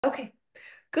Okay,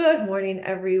 good morning,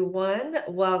 everyone.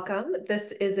 Welcome.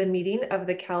 This is a meeting of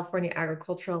the California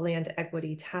Agricultural Land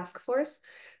Equity Task Force,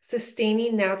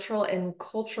 Sustaining Natural and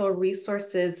Cultural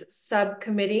Resources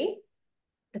Subcommittee.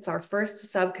 It's our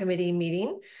first subcommittee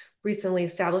meeting, recently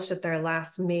established at their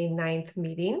last May 9th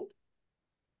meeting.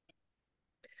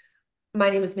 My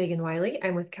name is Megan Wiley.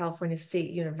 I'm with California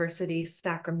State University,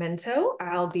 Sacramento.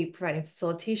 I'll be providing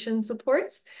facilitation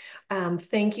supports.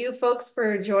 Thank you, folks,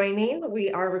 for joining.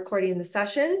 We are recording the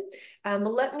session.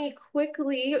 Let me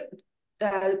quickly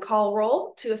call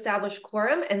roll to establish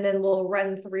quorum, and then we'll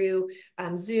run through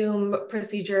Zoom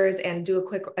procedures and do a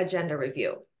quick agenda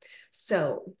review.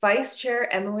 So, Vice Chair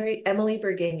Emily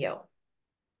Burgueño.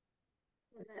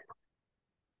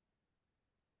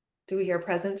 Do we hear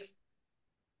present?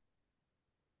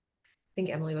 I think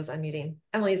Emily was unmuting.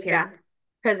 Emily is here. Yeah,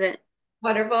 present.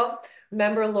 Wonderful.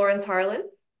 Member Lawrence Harlan.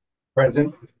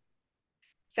 Present.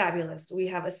 Fabulous. We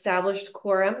have established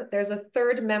quorum. There's a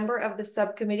third member of the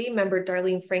subcommittee, member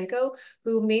Darlene Franco,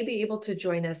 who may be able to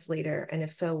join us later. And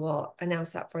if so, we'll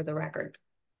announce that for the record.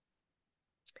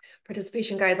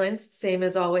 Participation guidelines, same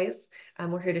as always.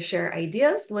 We're here to share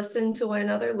ideas, listen to one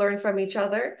another, learn from each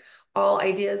other. All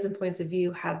ideas and points of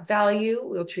view have value.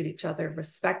 We'll treat each other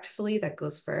respectfully. That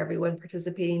goes for everyone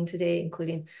participating today,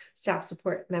 including staff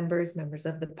support members, members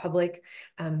of the public,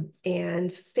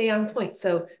 and stay on point.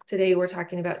 So today we're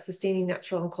talking about sustaining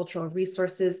natural and cultural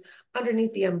resources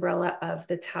underneath the umbrella of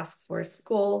the task force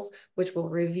goals, which we'll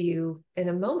review in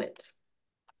a moment.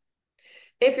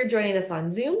 If you're joining us on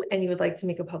Zoom and you would like to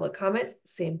make a public comment,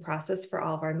 same process for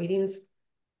all of our meetings.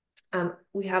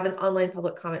 We have an online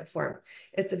public comment form.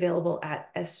 It's available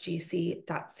at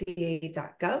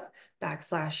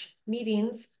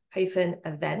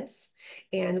sgc.ca.gov/meetings-events.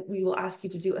 And we will ask you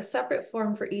to do a separate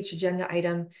form for each agenda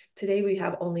item. Today, we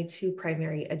have only 2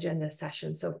 primary agenda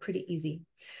sessions, so pretty easy.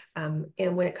 And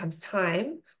when it comes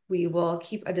time, we will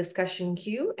keep a discussion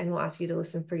queue and we'll ask you to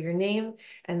listen for your name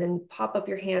and then pop up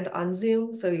your hand on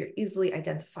Zoom so you're easily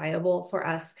identifiable for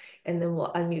us. And then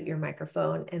we'll unmute your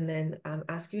microphone and then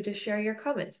ask you to share your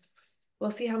comment.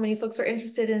 We'll see how many folks are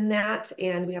interested in that.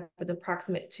 And we have an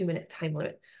approximate 2-minute time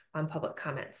limit on public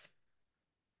comments.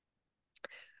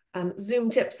 Zoom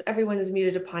tips, everyone is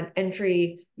muted upon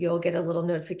entry. You'll get a little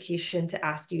notification to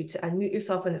ask you to unmute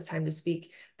yourself when it's time to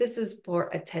speak. This is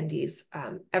for attendees,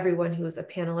 everyone who is a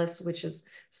panelist, which is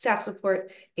staff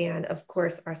support, and of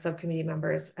course, our subcommittee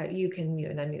members, you can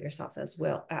mute and unmute yourself as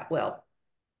well at will.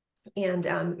 And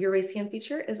your raise hand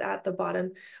feature is at the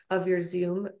bottom of your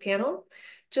Zoom panel.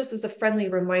 Just as a friendly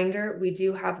reminder, we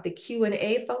do have the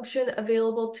Q&A function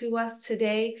available to us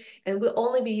today, and we'll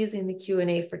only be using the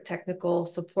Q&A for technical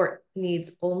support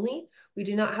needs only. We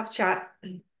do not have chat.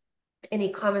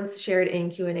 Any comments shared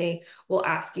in Q&A, we'll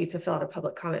ask you to fill out a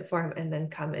public comment form and then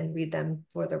come and read them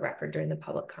for the record during the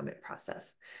public comment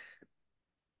process.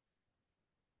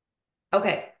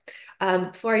 Okay,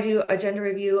 before I do agenda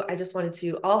review, I just wanted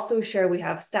to also share we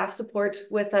have staff support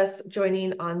with us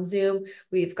joining on Zoom.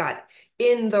 We've got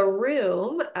in the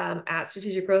room at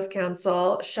Strategic Growth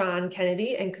Council, Sean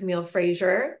Kennedy and Camille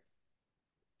Frazier.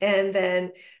 And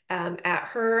then at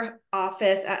her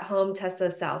office at home, Tessa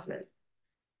Salzman.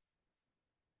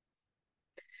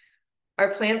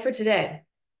 Our plan for today.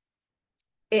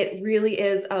 It really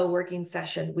is a working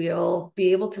session. We'll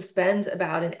be able to spend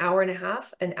about an hour and a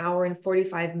half, an hour and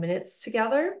 45 minutes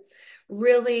together,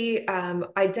 really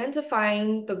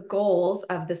identifying the goals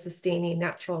of the Sustaining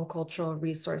Natural and Cultural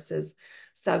Resources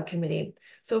Subcommittee.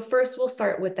 So first, we'll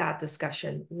start with that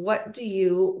discussion. What do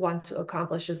you want to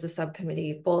accomplish as a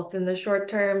subcommittee, both in the short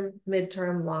term,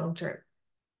 midterm, long term?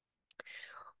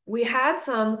 We had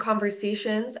some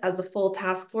conversations as a full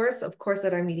task force, of course,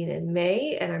 at our meeting in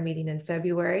May and our meeting in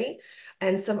February,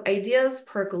 and some ideas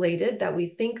percolated that we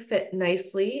think fit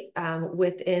nicely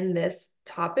within this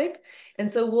topic. And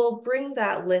so we'll bring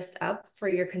that list up for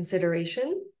your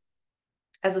consideration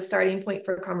as a starting point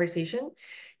for conversation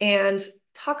and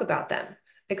talk about them.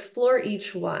 Explore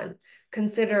each one.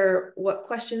 Consider what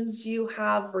questions you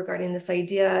have regarding this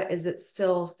idea. Is it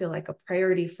still feel like a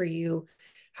priority for you?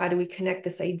 How do we connect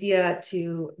this idea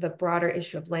to the broader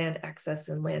issue of land access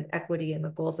and land equity and the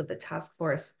goals of the task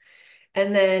force?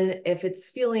 And then if it's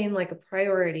feeling like a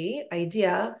priority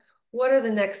idea, what are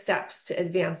the next steps to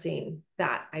advancing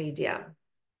that idea?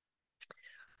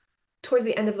 Towards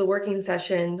the end of the working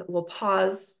session, we'll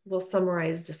pause, we'll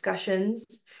summarize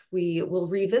discussions, we will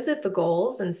revisit the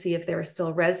goals and see if they're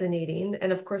still resonating.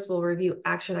 And of course, we'll review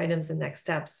action items and next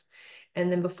steps. And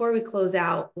then before we close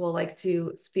out, we'll like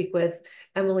to speak with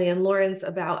Emily and Lawrence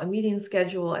about a meeting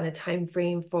schedule and a time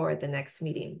frame for the next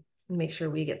meeting. Make sure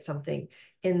we get something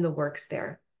in the works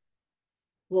there.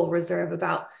 We'll reserve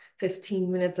about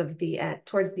 15 minutes of the end,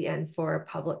 towards the end, for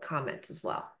public comments as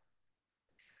well.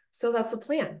 So that's the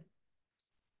plan.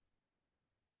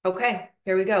 Okay,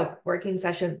 here we go, working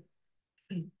session.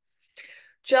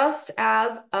 Just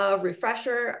as a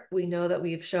refresher, we know that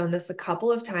we've shown this a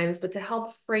couple of times, but to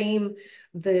help frame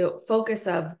the focus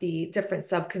of the different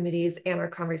subcommittees and our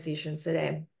conversations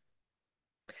today.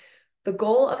 The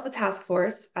goal of the task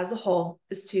force as a whole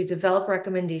is to develop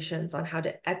recommendations on how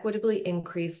to equitably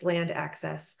increase land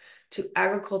access to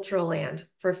agricultural land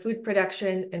for food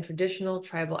production and traditional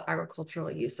tribal agricultural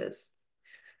uses.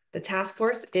 The task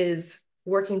force is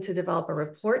working to develop a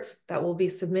report that will be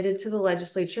submitted to the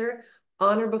legislature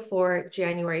on or before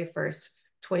January 1st,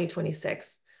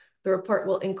 2026. The report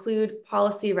will include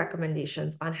policy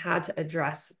recommendations on how to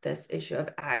address this issue of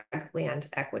ag land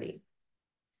equity.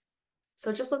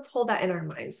 So just let's hold that in our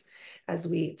minds as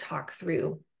we talk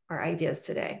through our ideas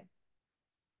today.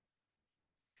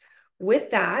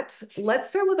 With that, let's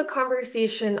start with a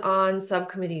conversation on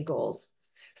subcommittee goals.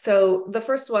 So the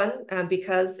first one,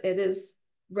 because it is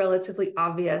relatively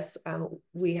obvious,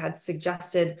 we had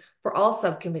suggested for all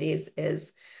subcommittees,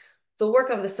 is the work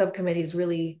of the subcommittees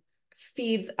really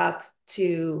feeds up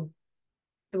to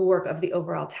the work of the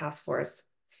overall task force.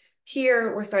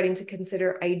 Here, we're starting to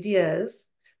consider ideas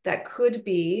that could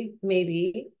be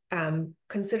maybe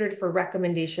considered for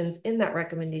recommendations in that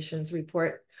recommendations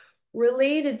report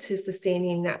related to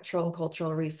sustaining natural and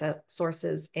cultural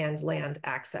resources and land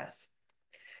access.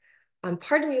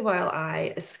 Pardon me while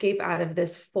I escape out of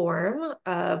this form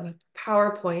of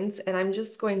PowerPoints, and I'm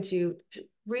just going to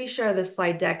reshare the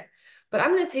slide deck, but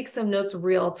I'm going to take some notes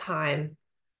real time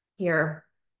here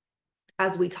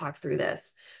as we talk through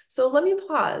this. So let me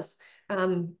pause.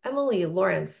 Emily,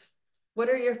 Lawrence, what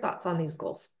are your thoughts on these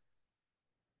goals?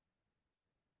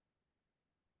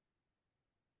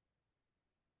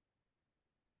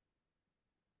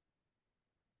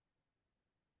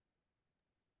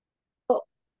 Well,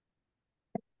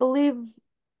 I believe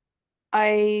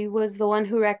I was the one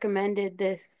who recommended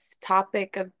this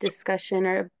topic of discussion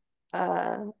or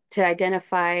to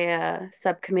identify a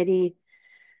subcommittee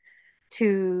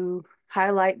to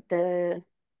highlight the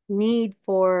need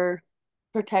for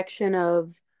protection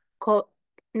of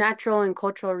natural and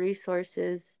cultural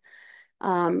resources,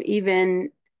 even,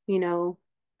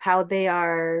 how they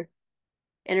are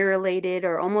interrelated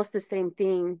or almost the same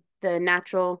thing, the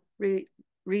natural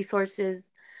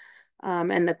resources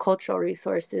and the cultural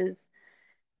resources,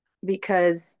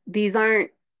 because these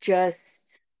aren't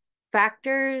just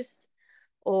factors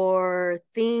or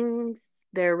things,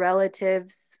 they're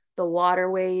relatives, the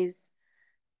waterways,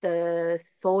 the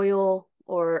soil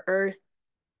or earth.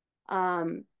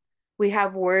 Um, we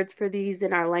have words for these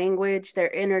in our language. They're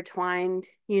intertwined,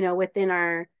 within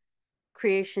our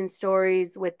creation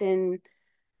stories, within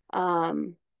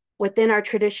our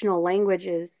traditional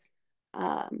languages,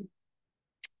 and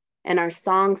our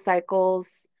song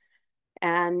cycles,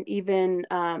 and even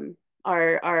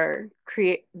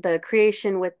the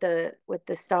creation with the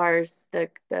stars,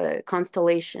 the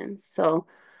constellations. So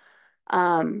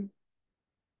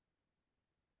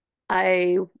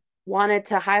I wanted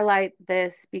to highlight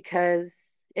this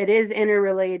because it is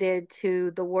interrelated to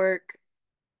the work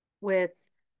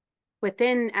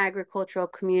within agricultural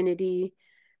community,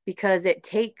 because it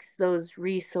takes those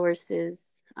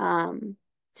resources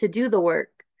to do the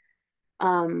work.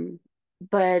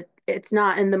 But it's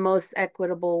not in the most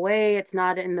equitable way. It's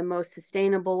not in the most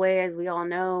sustainable way, as we all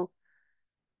know.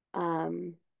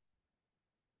 Um,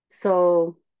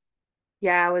 so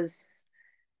yeah, I was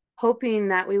hoping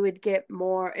that we would get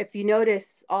more. If you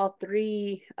notice, all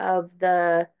three of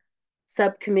the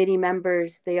subcommittee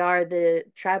members, they are the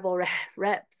tribal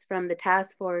reps from the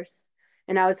task force.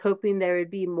 And I was hoping there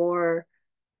would be more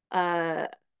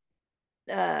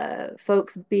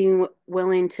folks being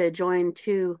willing to join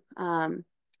too,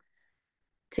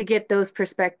 to get those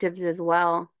perspectives as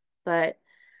well. But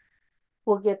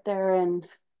we'll get there. And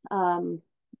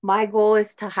my goal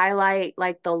is to highlight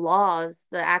like the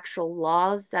actual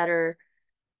laws that are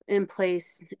in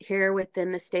place here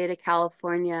within the state of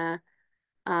California,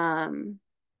 that,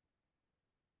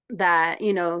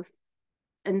 and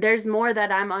there's more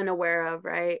that I'm unaware of,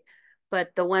 right?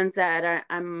 But the ones that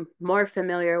I'm more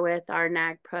familiar with are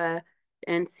NAGPRA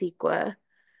and CEQA.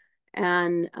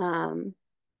 And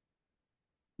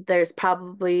there's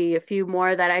probably a few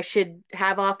more that I should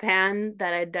have offhand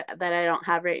that I don't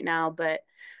have right now, but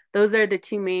those are the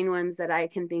two main ones that I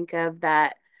can think of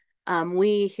that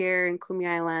we here in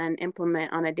Kumeyaay Island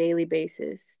implement on a daily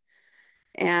basis.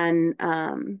 And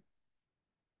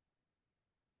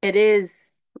it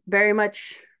is very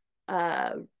much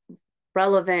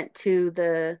relevant to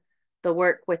the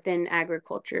work within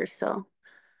agriculture. So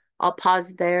I'll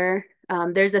pause there.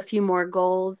 There's a few more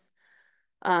goals,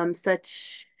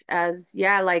 such as,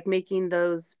 yeah, like making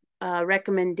those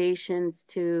recommendations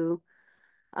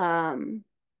um,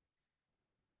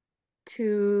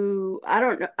 I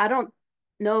don't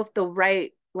know if the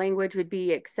right language would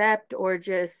be accept or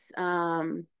just,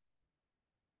 but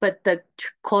the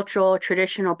cultural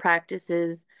traditional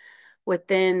practices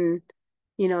within,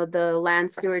 the land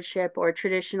stewardship or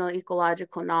traditional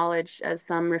ecological knowledge, as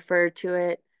some refer to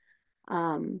it,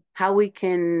 how we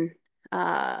can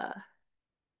uh,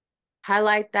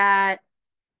 highlight that,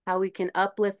 how we can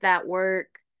uplift that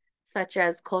work, such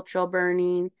as cultural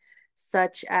burning,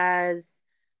 such as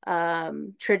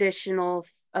traditional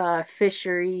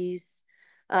fisheries,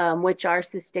 which are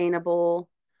sustainable,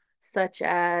 such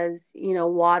as,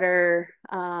 water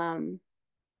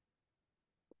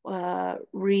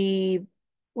re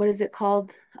what is it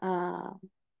called? Uh,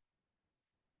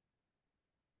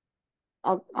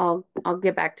 I'll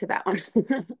get back to that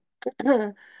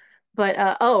one.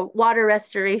 But water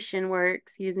restoration work,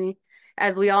 excuse me.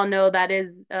 As we all know, that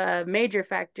is a major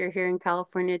factor here in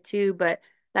California too, but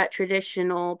that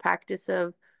traditional practice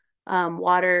of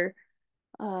water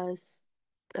uh,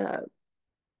 uh,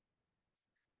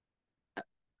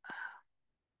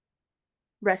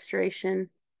 restoration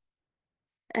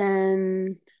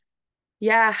and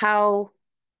yeah, how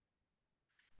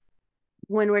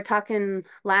when we're talking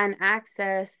land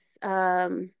access,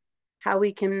 how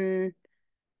we can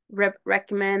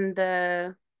recommend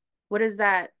what is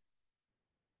that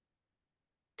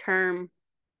term?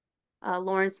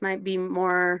 Lawrence might be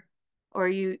more, or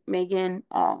you, Megan,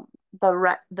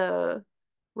 the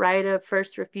right of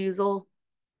first refusal,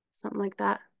 something like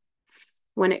that,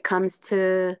 when it comes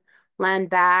to land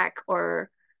back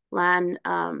or land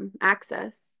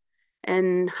access,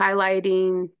 and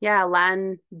highlighting, yeah,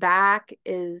 land back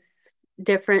is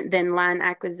different than land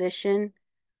acquisition.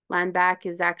 Land back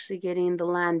is actually getting the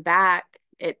land back,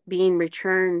 it being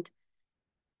returned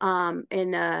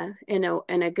in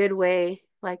a good way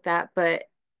like that. But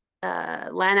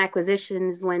land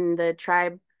acquisitions when the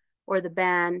tribe or the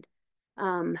band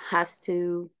has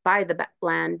to buy the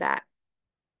land back.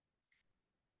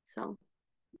 So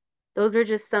those are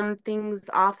just some things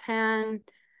offhand,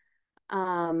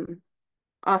 um,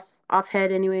 off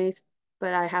head anyways,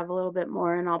 but I have a little bit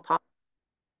more and I'll pop.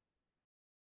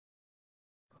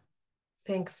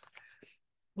 Thanks.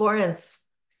 Lawrence,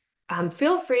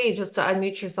 feel free just to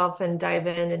unmute yourself and dive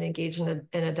in and engage in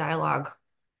a dialogue.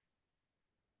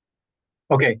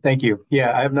 Okay, thank you.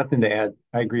 Yeah, I have nothing to add.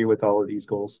 I agree with all of these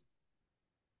goals.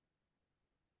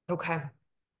 Okay.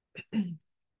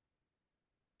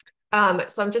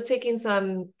 So I'm just taking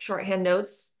some shorthand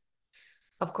notes.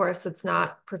 Of course, it's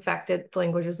not perfected. The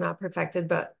language is not perfected,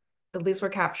 but at least we're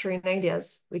capturing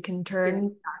ideas. We can turn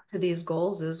back to these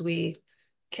goals as we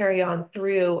carry on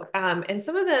through. And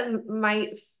some of them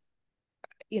might,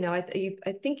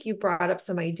 I think you brought up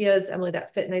some ideas, Emily,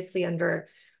 that fit nicely under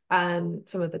some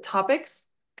of the topics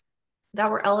that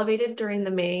were elevated during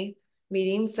the May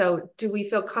meeting. So do we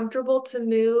feel comfortable to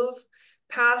move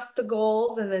past the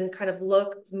goals and then kind of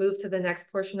move to the next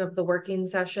portion of the working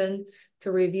session to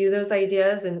review those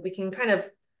ideas? And we can kind of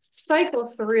cycle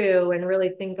through and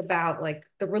really think about like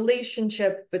the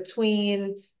relationship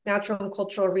between natural and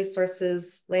cultural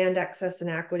resources, land access and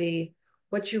equity,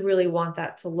 what you really want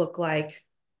that to look like,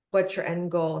 what's your end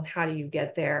goal, and how do you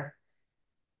get there?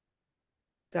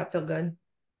 Does that feel good?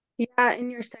 Yeah, in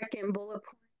your second bullet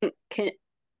point, can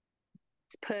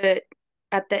put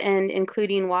at the end,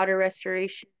 including water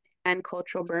restoration and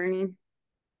cultural burning.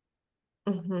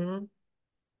 Mm-hmm.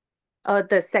 Oh,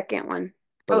 the second one.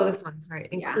 Oh, Below. this one's right.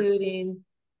 Yeah. Including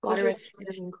Water culture,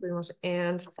 restoration.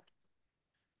 and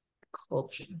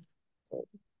culture.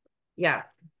 Yeah,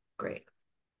 great.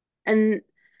 And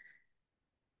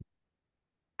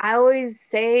I always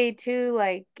say too,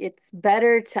 like, it's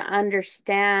better to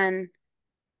understand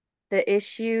the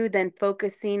issue than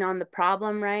focusing on the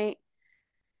problem, right?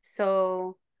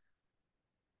 So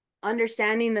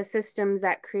understanding the systems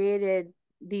that created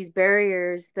these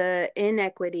barriers, the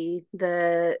inequity,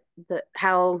 the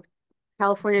how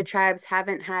California tribes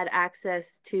haven't had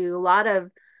access to a lot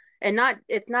of, and not,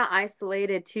 it's not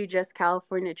isolated to just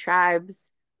California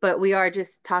tribes, but we are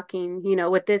just talking,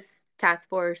 with this task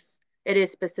force, it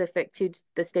is specific to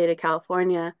the state of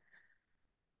California.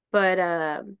 But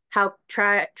how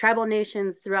tribal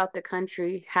nations throughout the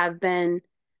country have been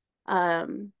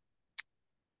um,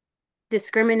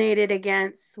 discriminated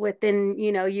against within,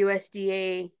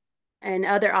 USDA and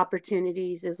other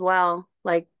opportunities as well,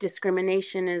 like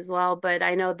discrimination as well. But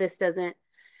I know this doesn't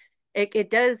it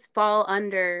does fall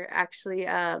under actually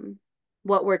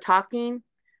what we're talking,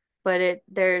 but it's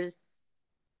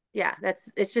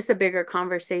just a bigger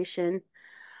conversation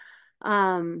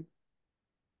um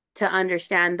to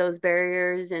understand those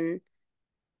barriers. And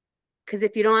because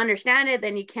if you don't understand it,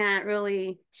 then you can't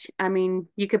really, I mean,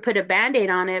 you could put a band-aid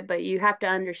on it, but you have to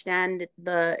understand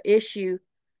the issue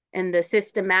and the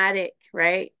systematic,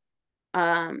 right?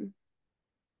 Um,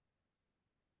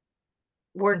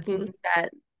 Mhm. workings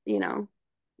that, you know,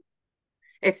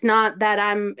 it's not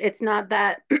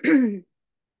that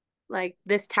like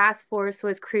this task force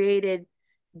was created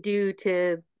due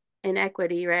to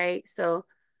inequity, right? So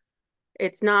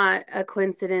it's not a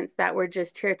coincidence that we're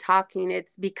just here talking.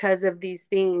 It's because of these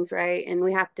things, right? And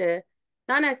we have to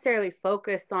not necessarily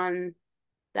focus on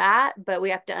that, but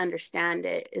we have to understand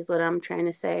it, is what I'm trying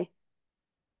to say.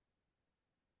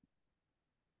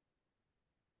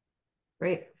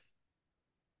 Great.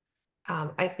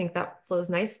 I think that flows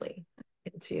nicely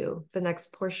into the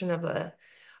next portion of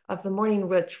the morning,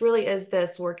 which really is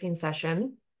this working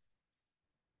session.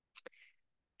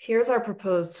 Here's our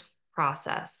proposed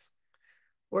process.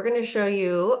 We're going to show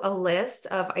you a list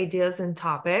of ideas and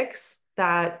topics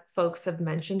that folks have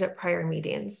mentioned at prior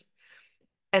meetings.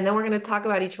 And then we're going to talk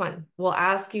about each one. We'll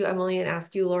ask you, Emily, and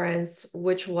ask you, Lawrence,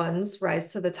 which ones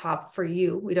rise to the top for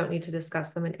you. We don't need to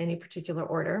discuss them in any particular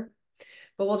order,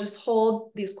 but we'll just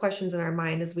hold these questions in our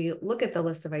mind as we look at the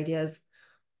list of ideas.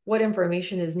 What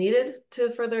information is needed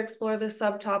to further explore this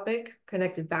subtopic?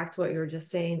 Connected back to what you were just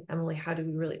saying, Emily, how do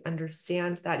we really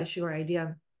understand that issue or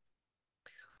idea?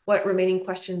 What remaining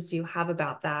questions do you have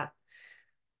about that?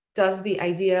 Does the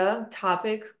idea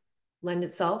topic lend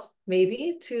itself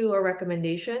maybe to a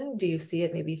recommendation? Do you see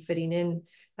it maybe fitting in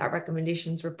that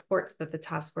recommendations reports that the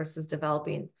task force is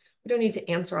developing? We don't need to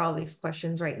answer all these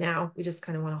questions right now. We just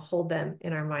kind of want to hold them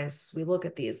in our minds as we look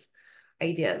at these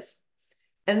ideas.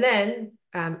 And then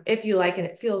if you like and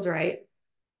it feels right,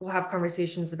 we'll have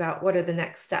conversations about what are the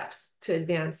next steps to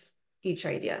advance each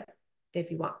idea if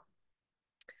you want.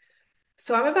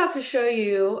 So I'm about to show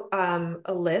you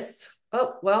a list.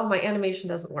 Oh, well, my animation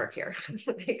doesn't work here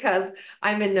because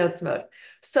I'm in notes mode.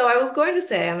 So I was going to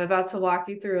say I'm about to walk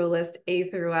you through a list A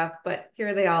through F, but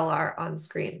here they all are on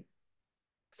screen.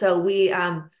 So we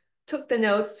took the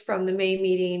notes from the May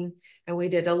meeting and we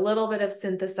did a little bit of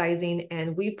synthesizing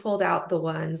and we pulled out the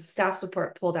ones, staff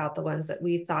support pulled out the ones that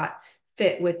we thought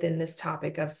fit within this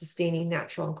topic of sustaining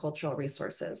natural and cultural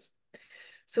resources.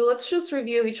 So let's just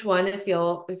review each one if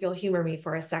you'll humor me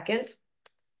for a second.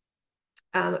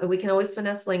 And we can always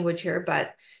finesse language here,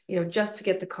 but just to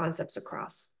get the concepts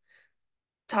across.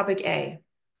 Topic A,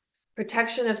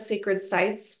 protection of sacred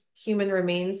sites, human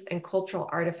remains, and cultural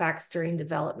artifacts during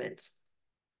development.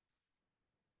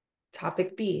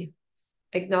 Topic B,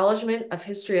 acknowledgement of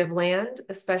history of land,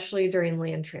 especially during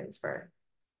land transfer.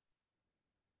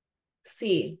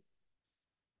 C,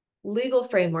 legal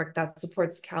framework that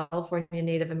supports California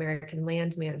Native American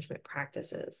land management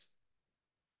practices.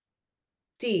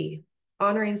 D,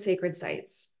 honoring sacred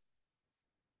sites.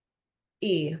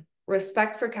 E,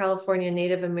 respect for California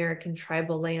Native American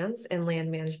tribal lands and land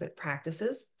management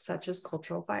practices, such as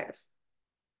cultural fires.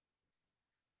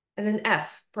 And then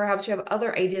F, perhaps you have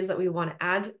other ideas that we want to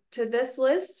add to this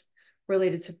list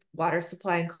related to water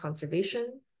supply and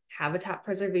conservation, habitat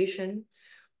preservation,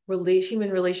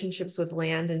 human relationships with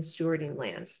land and stewarding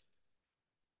land.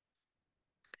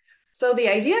 So the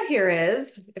idea here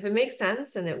is, if it makes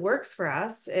sense and it works for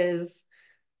us, is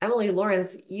Emily,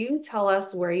 Lawrence, you tell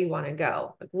us where you want to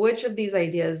go. Like, which of these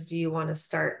ideas do you want to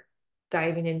start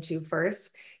diving into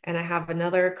first? And I have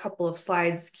another couple of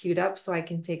slides queued up so I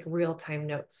can take real-time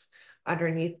notes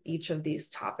underneath each of these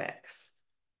topics.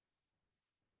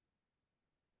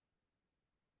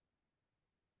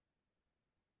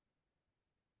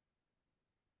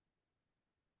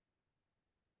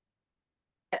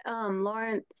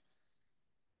 Lawrence,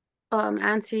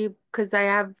 answer you because I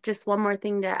have just one more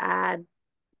thing to add.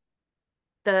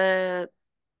 The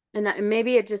and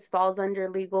maybe it just falls under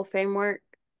legal framework,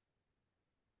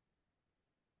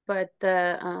 but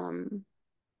the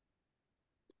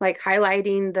like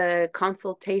highlighting the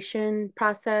consultation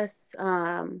process,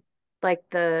 like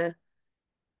the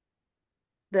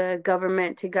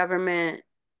government to government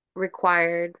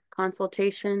required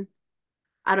consultation.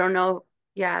 I don't know.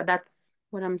 Yeah, that's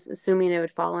what I'm assuming it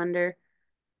would fall under.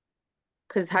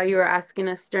 Because how you were asking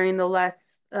us during the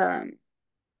last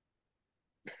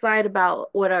slide about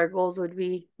what our goals would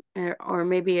be, or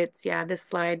maybe it's, yeah, this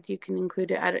slide, you can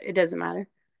include it. It doesn't matter.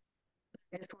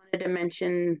 I just wanted to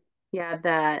mention, yeah,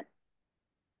 that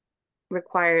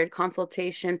required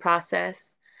consultation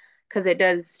process because it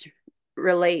does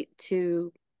relate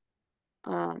to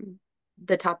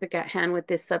the topic at hand with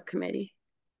this subcommittee.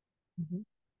 Mhm.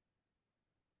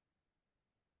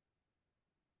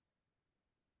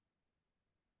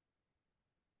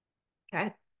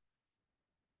 Okay.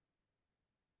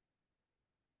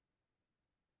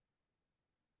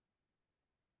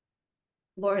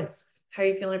 Lawrence, how are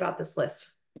you feeling about this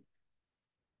list?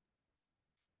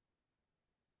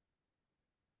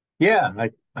 Yeah,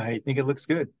 I think it looks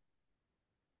good.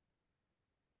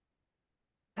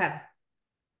 Okay.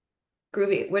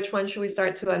 Groovy. Which one should we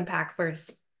start to unpack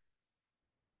first?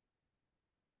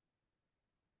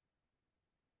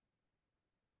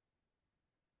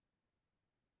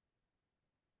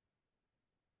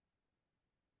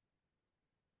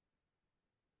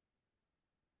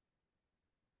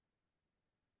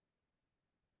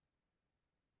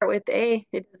 Start with A.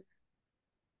 It doesn't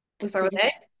We start with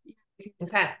include. A? We can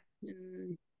just, Okay.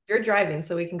 You're driving,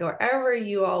 so we can go wherever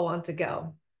you all want to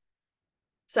go.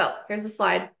 So here's the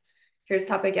slide. Here's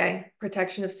topic A,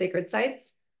 protection of sacred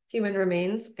sites, human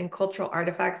remains, and cultural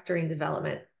artifacts during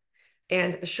development,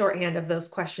 and a shorthand of those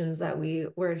questions that we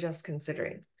were just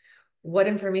considering. What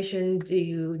information do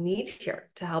you need here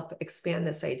to help expand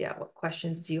this idea? What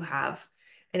questions do you have?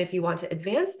 And if you want to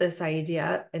advance this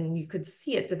idea and you could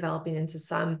see it developing into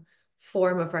some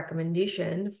form of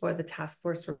recommendation for the task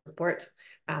force report,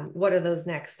 what are those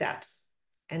next steps?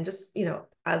 And just,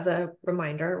 as a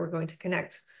reminder, we're going to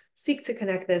seek to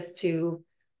connect this to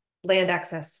land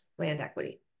access, land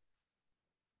equity.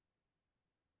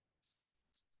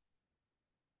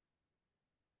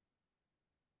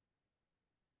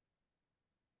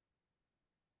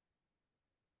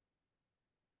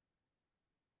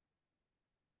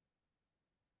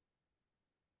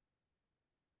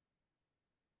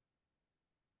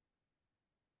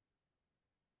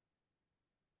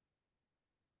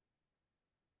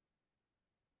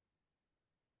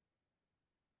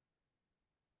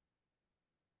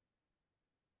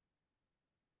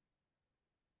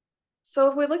 So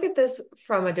if we look at this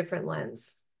from a different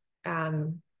lens,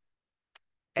 and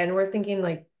we're thinking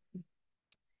like,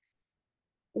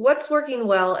 what's working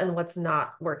well and what's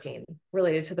not working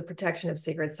related to the protection of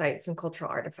sacred sites and cultural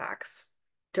artifacts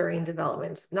during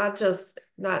development. Not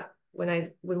when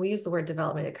we use the word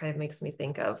development, it kind of makes me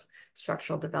think of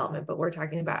structural development, but we're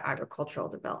talking about agricultural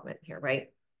development here,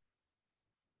 right?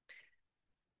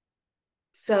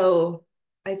 So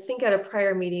I think at a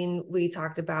prior meeting, we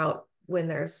talked about when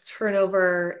there's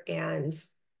turnover and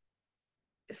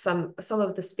some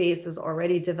of the space is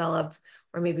already developed,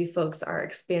 or maybe folks are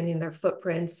expanding their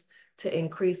footprints to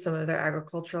increase some of their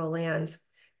agricultural land.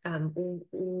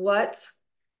 What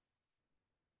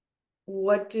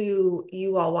do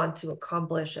you all want to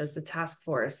accomplish as the task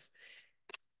force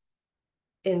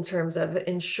in terms of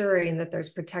ensuring that there's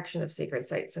protection of sacred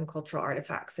sites and cultural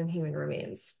artifacts and human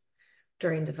remains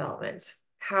during development?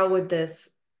 How would this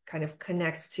kind of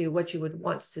connect to what you would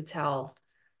want to tell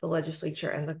the legislature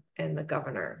and the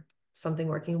governor? Something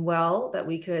working well that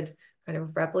we could kind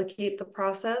of replicate the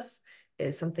process,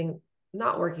 is something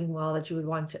not working well that you would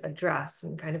want to address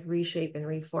and kind of reshape and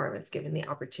reform if given the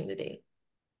opportunity?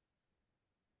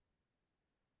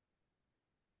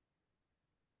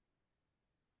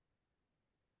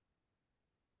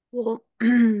 Well,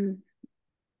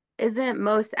 isn't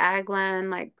most ag land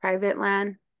like private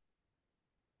land?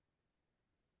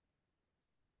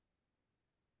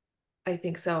 I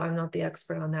think so. I'm not the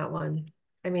expert on that one.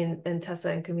 I mean, and Tessa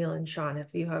and Camille and Sean,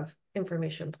 if you have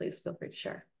information, please feel free to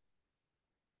share.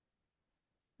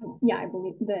 Yeah, I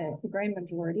believe the grand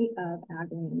majority of ag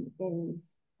land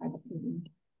is private land.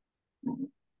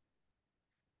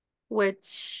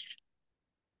 Which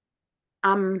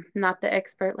I'm not the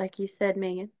expert, like you said,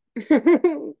 Megan.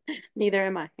 Neither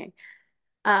am I.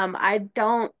 I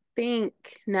don't think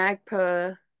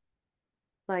NAGPRA,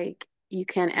 like you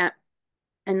can,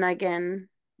 and again,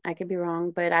 I could be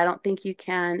wrong, but I don't think you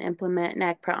can implement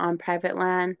NAGPRA on private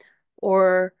land,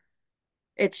 or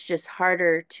it's just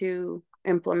harder to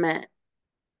implement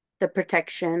the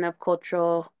protection of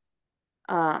cultural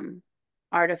um,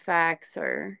 artifacts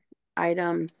or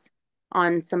items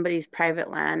on somebody's private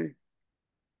land.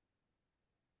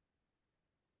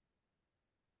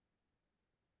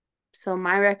 So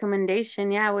my recommendation,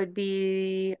 yeah, would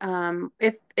be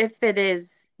if it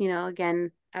is,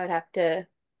 again, I would have to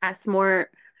ask more.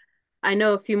 I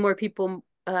know a few more people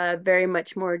very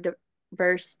much more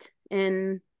versed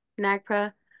in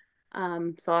NAGPRA.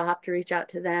 So I'll have to reach out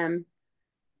to them.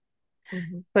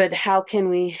 Mm-hmm. But how can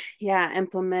we, yeah,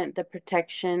 implement the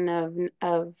protection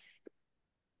of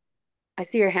I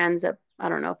see your hands up. I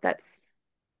don't know if that's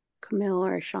Camille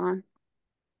or Sean.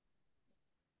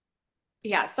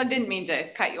 Yeah, so didn't mean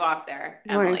to cut you off there,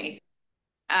 No worries. Emily.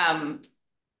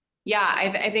 Yeah,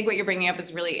 I think what you're bringing up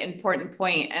is a really important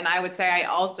point. And I would say I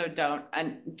also don't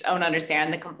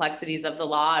understand the complexities of the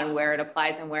law and where it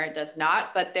applies and where it does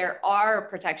not. But there are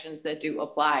protections that do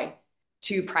apply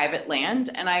to private land.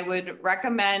 And I would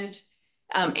recommend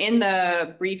in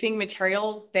the briefing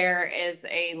materials, there is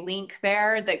a link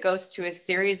there that goes to a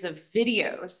series of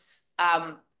videos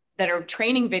that are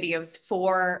training videos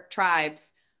for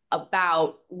tribes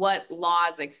about what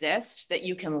laws exist that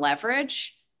you can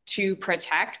leverage to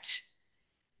protect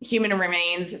human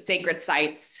remains, sacred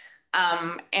sites.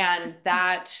 And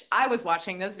that I was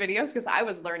watching those videos because I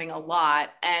was learning a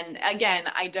lot. And again,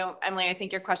 Emily, I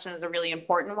think your question is a really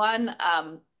important one.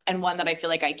 And one that I feel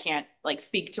like I can't like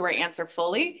speak to or answer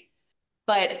fully.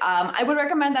 But I would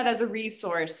recommend that as a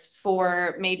resource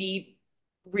for maybe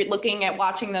looking at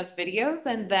watching those videos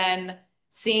and then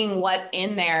seeing what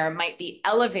in there might be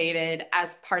elevated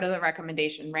as part of the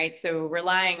recommendation, right? So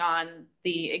relying on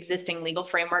the existing legal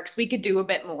frameworks, we could do a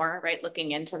bit more, right?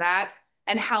 Looking into that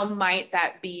and how might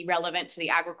that be relevant to the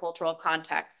agricultural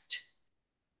context.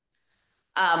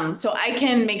 So I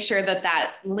can make sure that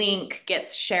that link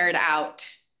gets shared out.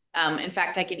 In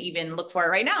fact, I can even look for it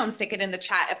right now and stick it in the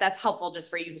chat if that's helpful just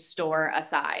for you to store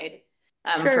aside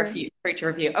Sure. for future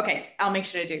review. Okay, I'll make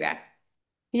sure to do that.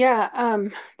 Yeah,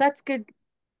 that's good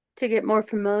to get more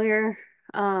familiar.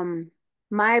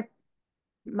 My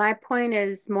my point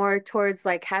is more towards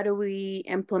like how do we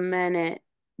implement it?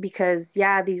 Because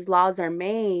yeah, these laws are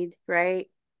made, right?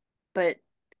 But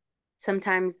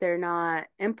sometimes they're not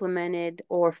implemented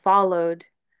or followed.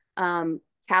 Cal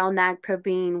NAGPRA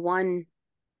being one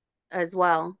as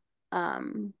well,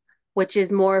 which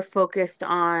is more focused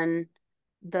on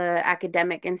the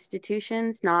academic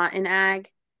institutions, not in ag.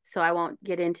 So I won't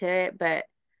get into it, but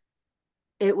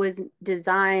it was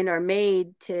designed or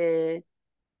made to,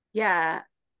 yeah,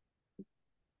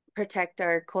 protect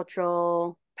our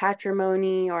cultural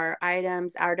patrimony or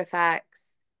items,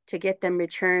 artifacts, to get them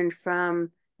returned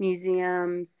from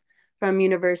museums, from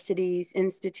universities,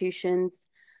 institutions.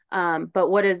 But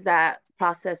what does that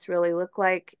process really look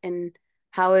like, and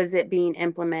how is it being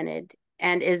implemented?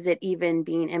 And is it even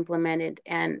being implemented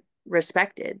and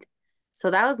respected? So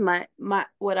that was my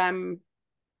what I'm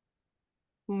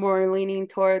more leaning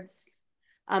towards.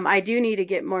 I do need to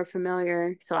get more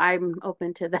familiar, so I'm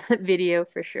open to that video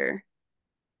for sure.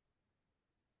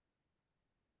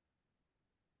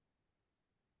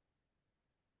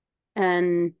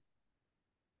 And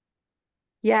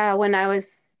yeah, when I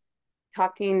was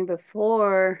talking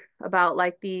before about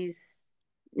like these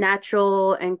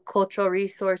natural and cultural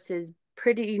resources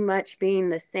pretty much being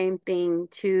the same thing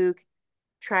to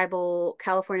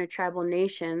California tribal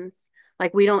nations,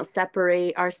 like we don't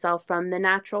separate ourselves from the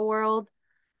natural world,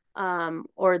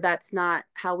 or that's not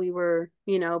how we were,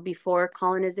 before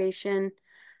colonization.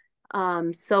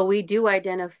 So we do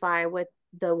identify with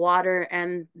the water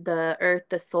and the earth,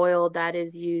 the soil that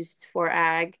is used for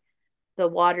ag, the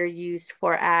water used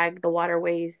for ag, the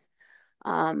waterways.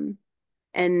 Um,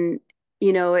 and,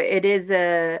 it is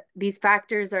these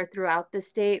factors are throughout the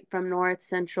state from north,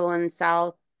 central, and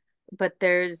south, but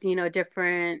there's,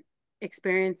 different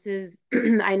experiences.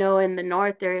 I know in the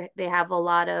north, they have a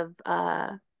lot of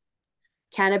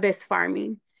cannabis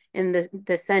farming. In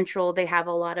the central, they have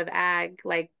a lot of ag,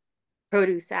 like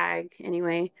produce ag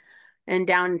anyway. And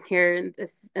down here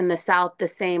in the south, the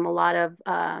same, a lot of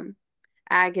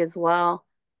ag as well.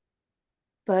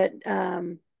 But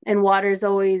and water's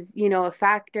always, a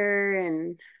factor,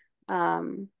 and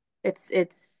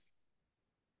it's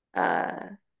uh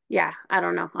yeah, I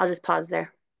don't know. I'll just pause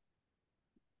there.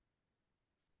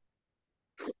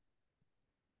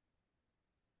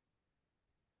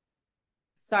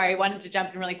 Sorry, I wanted to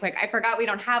jump in really quick. I forgot we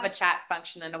don't have a chat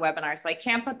function in a webinar, so I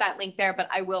can't put that link there, but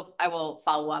I will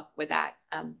follow up with that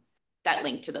that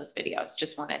link to those videos.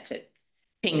 Just wanted to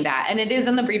ping that. And it is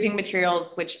in the briefing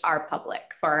materials, which are public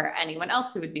for anyone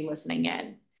else who would be listening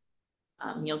in.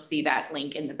 You'll see that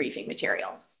link in the briefing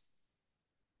materials.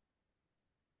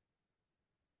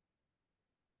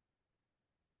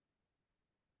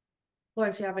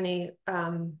 Lawrence, do you have any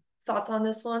thoughts on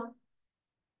this one?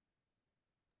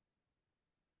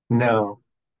 No.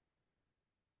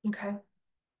 Okay.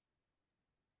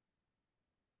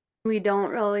 We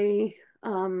don't really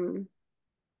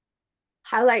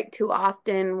highlight too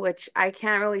often, which I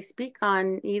can't really speak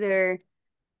on either,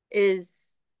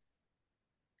 is,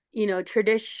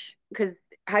 tradition, because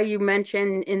how you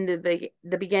mentioned in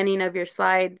the beginning of your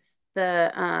slides,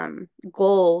 the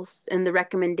goals and the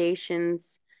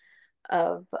recommendations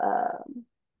of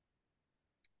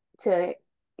to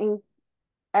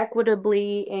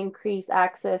equitably increase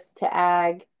access to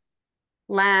ag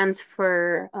lands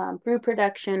for fruit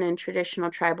production and traditional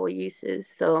tribal uses.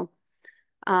 So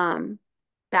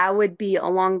that would be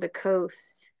along the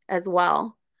coast as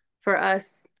well. For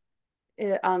us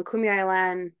on Kumeyaay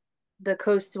land, the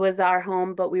coast was our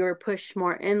home, but we were pushed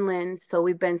more inland. So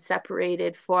we've been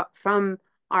separated from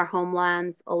our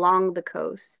homelands along the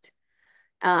coast,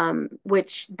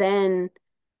 which then,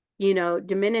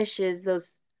 diminishes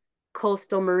those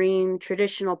coastal marine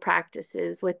traditional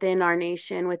practices within our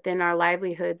nation, within our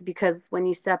livelihoods, because when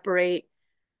you separate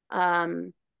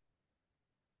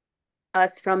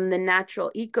us from the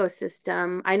natural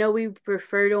ecosystem, I know we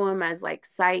refer to them as like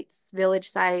sites, village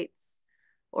sites,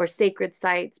 or sacred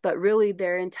sites, but really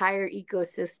they're entire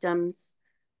ecosystems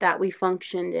that we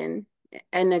functioned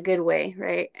in a good way,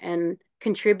 right? And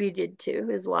contributed to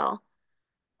as well.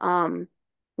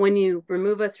 When you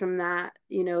remove us from that,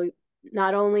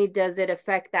 not only does it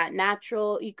affect that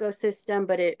natural ecosystem,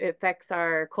 but it affects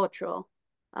our cultural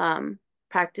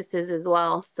practices as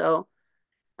well. So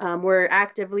we're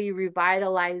actively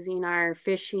revitalizing our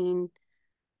fishing,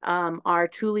 our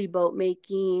tule boat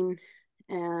making,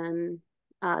 and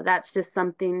that's just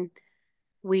something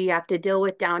we have to deal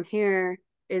with down here,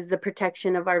 is the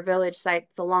protection of our village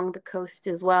sites along the coast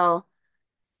as well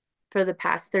for the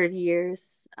past 30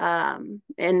 years, in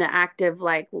the active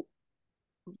like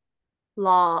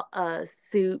law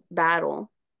suit battle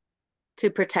to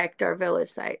protect our village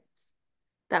sites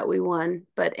that we won.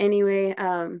 But anyway,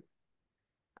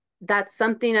 that's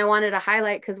something I wanted to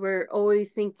highlight because we're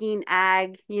always thinking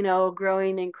ag,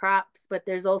 growing in crops, but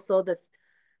there's also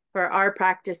for our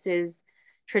practices,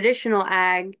 traditional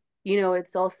ag,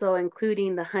 it's also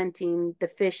including the hunting, the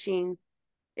fishing.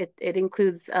 It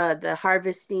includes the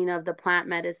harvesting of the plant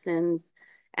medicines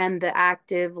and the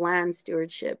active land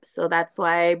stewardship. So that's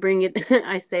why I bring it,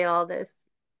 I say all this.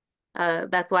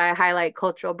 That's why I highlight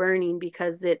cultural burning,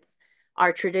 because it's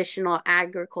our traditional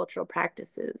agricultural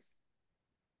practices.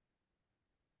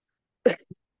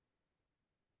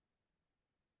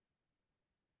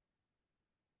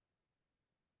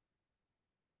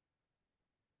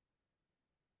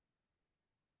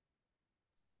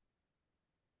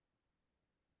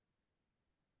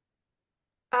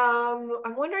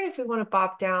 I'm wondering if we want to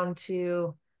bop down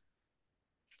to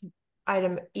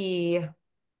item E,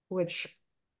 which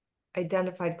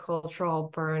identified cultural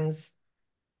burns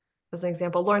as an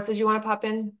example. Lawrence, did you want to pop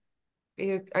in?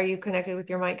 Are you connected with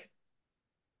your mic?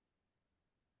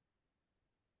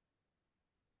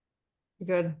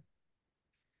 Good.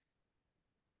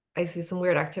 I see some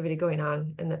weird activity going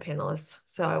on in the panelists,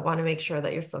 so I want to make sure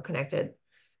that you're still connected.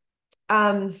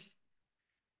 If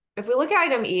we look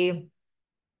at item E,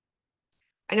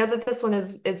 I know that this one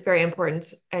is very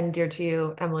important and dear to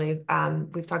you, Emily.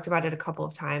 We've talked about it a couple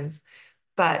of times,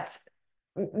 but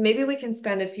maybe we can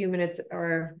spend a few minutes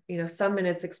or some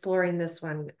minutes exploring this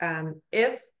one.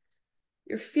 If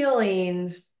you're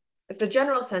feeling, if the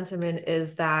general sentiment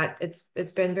is that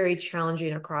it's been very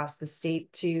challenging across the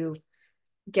state to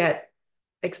get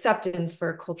acceptance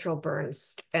for cultural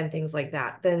burns and things like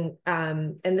that, then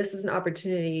and this is an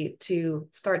opportunity to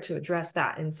start to address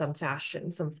that in some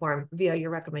fashion, some form, via your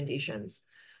recommendations.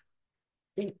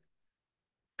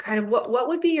 Kind of what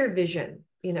would be your vision,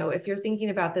 if you're thinking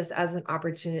about this as an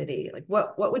opportunity? Like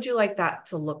what would you like that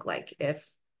to look like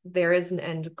if there is an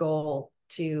end goal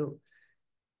to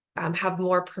have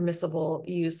more permissible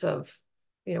use of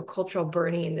cultural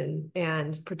burning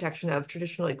and protection of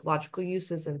traditional ecological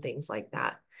uses and things like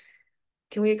that?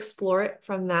 Can we explore it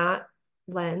from that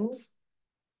lens?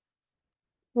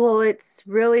 Well, it's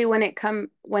really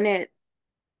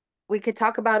we could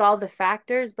talk about all the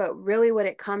factors, but really what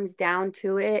it comes down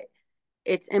to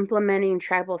it's implementing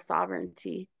tribal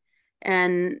sovereignty.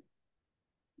 And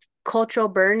cultural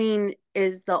burning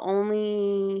is the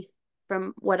only,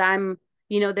 from what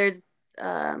there's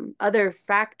other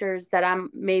factors that I'm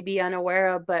maybe unaware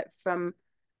of, but from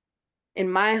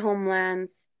in my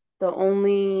homelands, the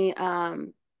only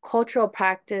cultural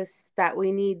practice that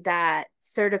we need that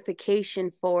certification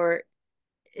for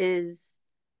is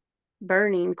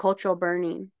burning, cultural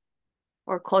burning,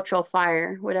 or cultural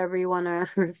fire, whatever you want to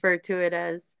refer to it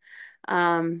as.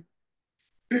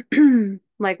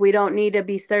 Like we don't need to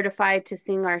be certified to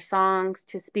sing our songs,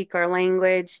 to speak our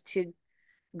language, to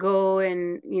go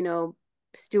and,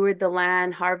 steward the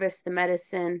land, harvest the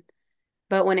medicine.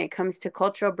 But when it comes to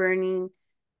cultural burning,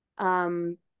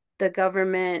 the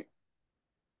government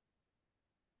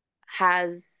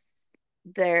has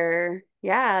their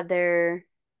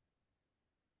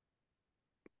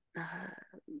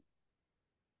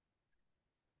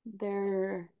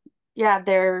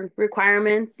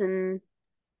requirements and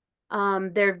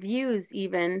their views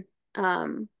even.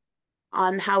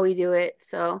 on how we do it.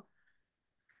 So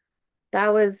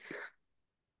that was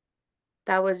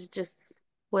just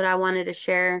what I wanted to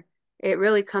share. It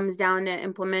really comes down to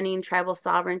implementing tribal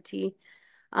sovereignty.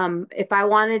 If I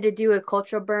wanted to do a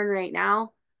cultural burn right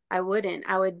now, I wouldn't.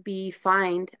 I would be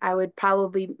fined. I would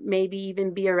probably maybe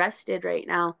even be arrested right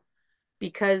now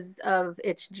because of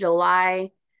it's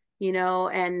July,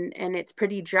 and it's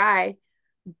pretty dry.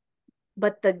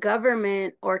 But the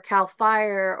government or CAL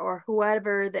FIRE or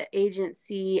whoever the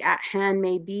agency at hand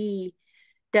may be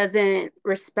doesn't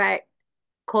respect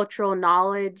cultural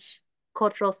knowledge,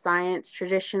 cultural science,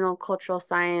 traditional cultural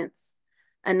science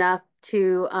enough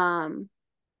to, a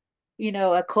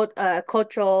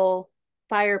cultural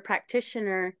fire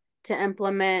practitioner to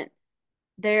implement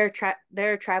their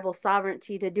tribal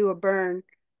sovereignty to do a burn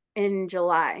in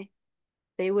July.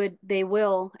 They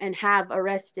will and have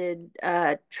arrested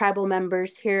tribal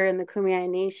members here in the Kumeyaay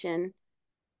Nation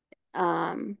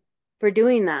for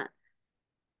doing that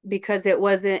because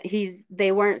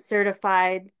they weren't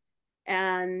certified,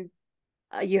 and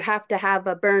you have to have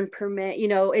a burn permit.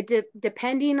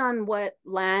 Depending on what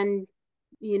land,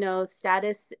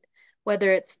 status,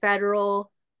 whether it's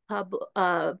federal,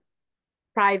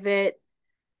 private,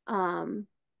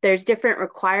 there's different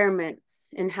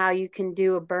requirements in how you can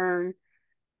do a burn.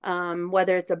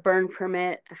 Whether it's a burn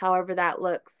permit, however that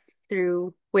looks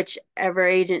through whichever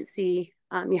agency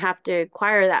you have to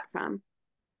acquire that from.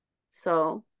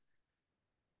 So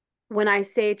when I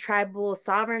say tribal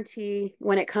sovereignty,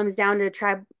 when it comes down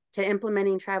to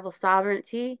implementing tribal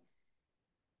sovereignty,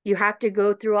 you have to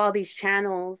go through all these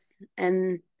channels,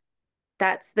 and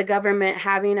that's the government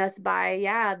having us by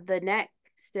the neck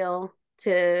still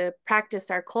to practice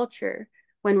our culture,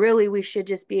 when really we should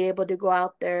just be able to go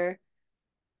out there.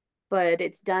 But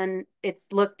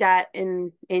it's looked at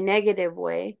in a negative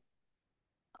way,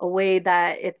 a way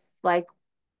that it's like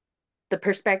the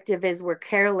perspective is we're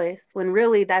careless, when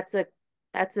really that's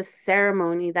a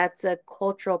ceremony, that's a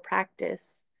cultural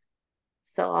practice.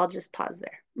 So I'll just pause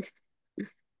there.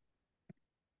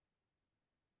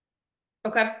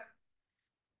 Okay.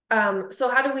 So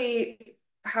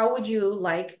how would you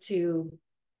like to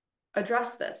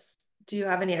address this? Do you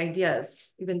have any ideas?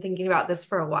 You've been thinking about this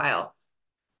for a while.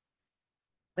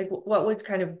 Like, what would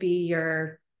kind of be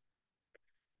your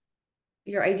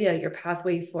idea, your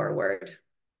pathway forward?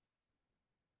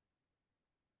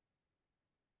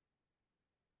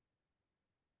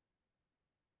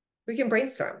 We can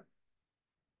brainstorm.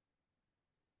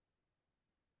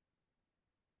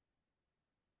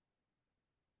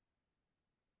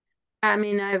 I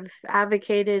mean, I've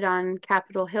advocated on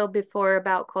Capitol Hill before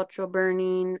about cultural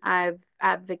burning. I've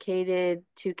advocated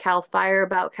to CAL FIRE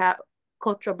about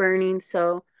cultural burning.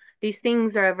 So these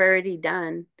things I've already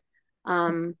done.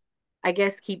 I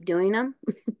guess keep doing them.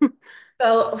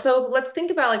 So let's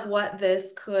think about like what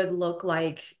this could look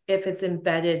like if it's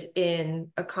embedded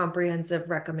in a comprehensive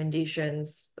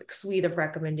recommendations, like suite of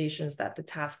recommendations that the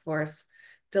task force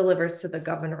delivers to the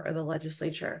governor or the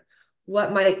legislature.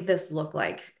 What might this look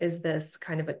like? Is this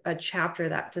kind of a chapter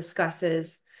that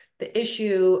discusses the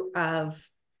issue of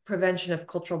prevention of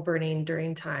cultural burning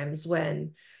during times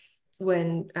when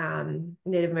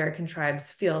Native American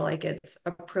tribes feel like it's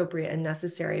appropriate and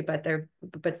necessary, but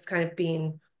it's kind of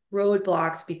being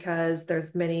roadblocked because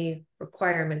there's many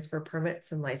requirements for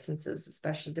permits and licenses,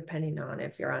 especially depending on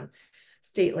if you're on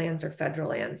state lands or federal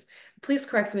lands. Please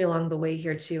correct me along the way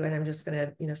here too. And I'm just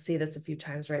gonna, say this a few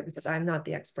times, right? Because I'm not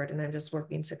the expert and I'm just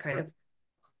working to kind of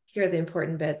hear the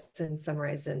important bits and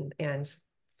summarize and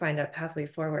find a pathway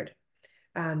forward.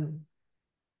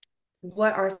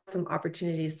 What are some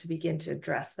opportunities to begin to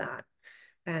address that?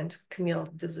 And Camille,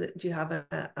 do you have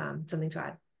something to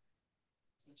add?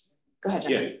 Go ahead,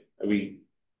 John.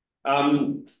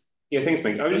 Yeah, thanks,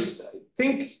 Meg. I just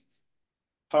think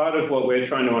part of what we're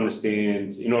trying to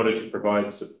understand in order to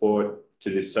provide support to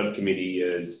this subcommittee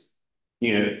is,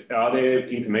 are there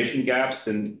information gaps?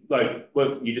 And like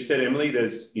what you just said, Emily,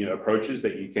 there's, approaches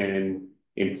that you can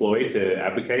employ to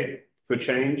advocate for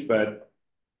change, but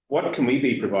what can we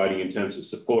be providing in terms of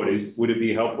support? Would it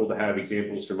be helpful to have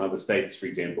examples from other states, for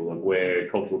example, of where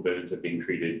cultural burns have been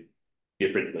treated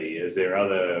differently? Is there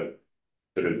other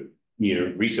sort of,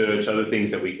 research, other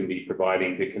things that we can be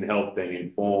providing that can help then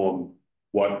inform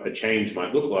what a change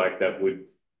might look like that would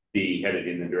be headed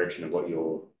in the direction of what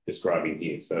you're describing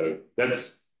here? So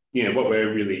that's, what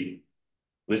we're really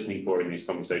listening for in this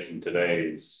conversation today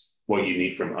is what you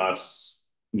need from us,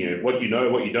 what you know,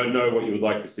 what you don't know, what you would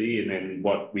like to see, and then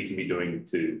what we can be doing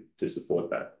to support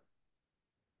that.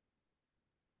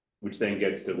 Which then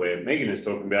gets to where Megan is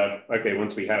talking about, okay,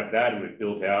 once we have that and we've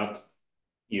built out,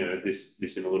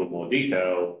 this in a little more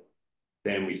detail,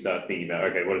 then we start thinking about,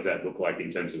 okay, what does that look like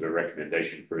in terms of a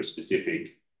recommendation for a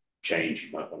specific change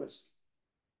you might want to see?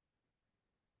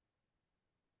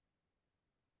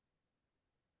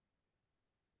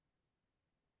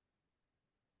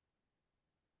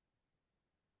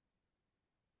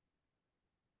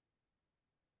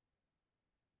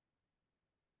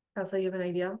 Elsa, you have an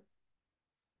idea?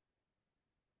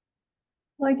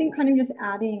 Well, I think kind of just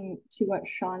adding to what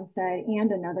Sean said,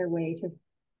 and another way to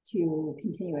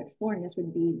continue exploring this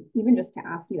would be even just to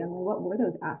ask you, Emily, what were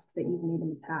those asks that you've made in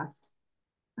the past?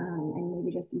 And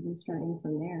maybe just even starting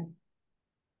from there.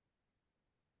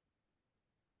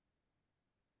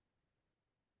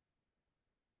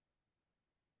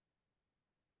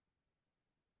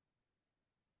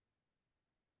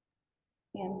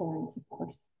 And Lawrence, of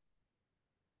course.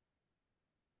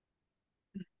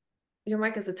 Your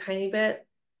mic is a tiny bit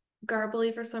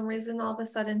garbly for some reason all of a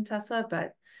sudden, Tessa,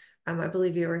 but I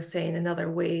believe you were saying another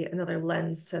way, another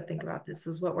lens to think about this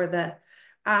is what were the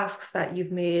asks that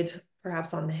you've made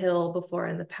perhaps on the Hill before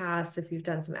in the past, if you've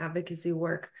done some advocacy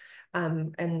work,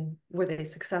 and were they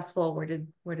successful? Where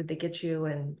did they get you?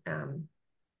 And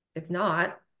if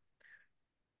not,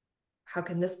 how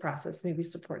can this process maybe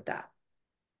support that?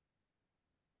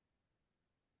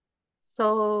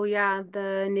 So yeah,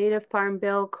 the Native Farm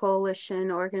Bill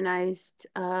Coalition organized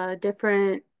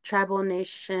different tribal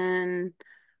nation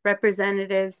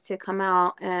representatives to come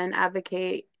out and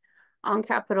advocate on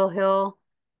Capitol Hill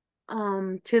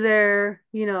to their,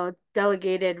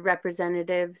 delegated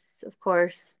representatives, of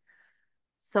course.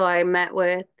 So I met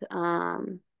with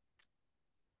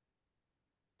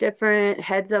different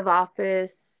heads of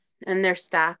office and their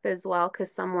staff as well,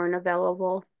 because some weren't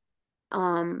available.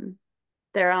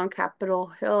 They're on Capitol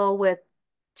Hill with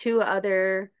two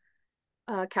other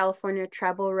California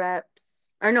tribal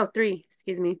reps, or no, three,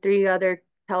 excuse me, three other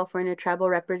California tribal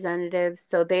representatives.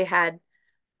 So they had,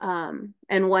 and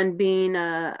one being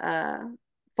a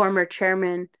former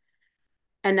chairman,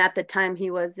 and at the time he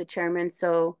was the chairman.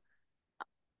 So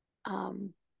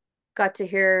got to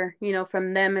hear,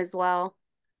 from them as well.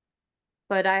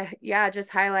 But I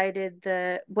just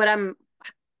highlighted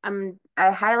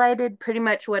I highlighted pretty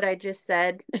much what I just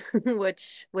said,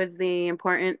 which was the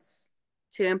importance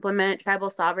to implement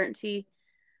tribal sovereignty,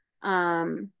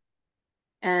 and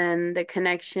the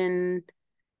connection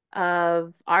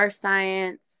of our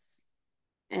science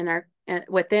and our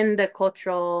within the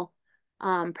cultural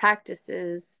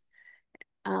practices,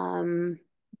 the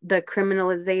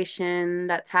criminalization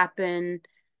that's happened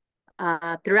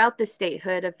throughout the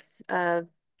statehood of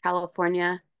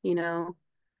California,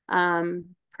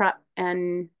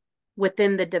 and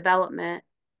within the development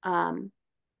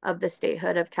of the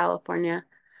statehood of California.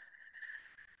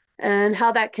 And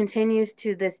how that continues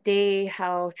to this day,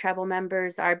 how tribal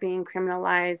members are being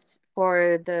criminalized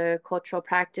for the cultural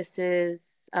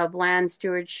practices of land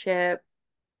stewardship,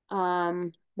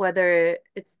 whether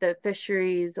it's the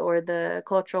fisheries or the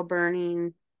cultural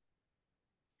burning.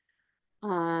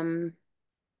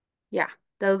 Yeah,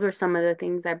 those were some of the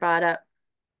things I brought up.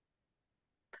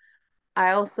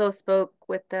 I also spoke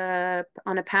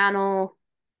on a panel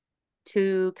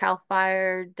to CAL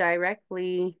FIRE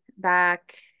directly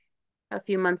back a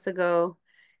few months ago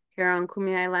here on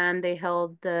Kumeyaay land. They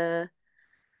held the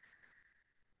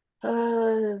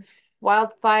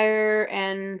wildfire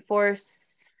and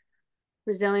forest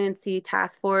resiliency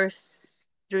task force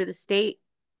through the state,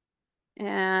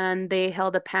 and they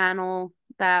held a panel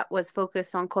that was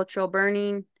focused on cultural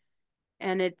burning,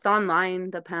 and it's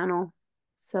online, the panel,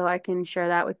 so I can share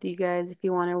that with you guys if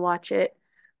you want to watch it.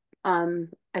 I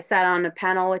sat on a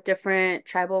panel with different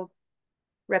tribal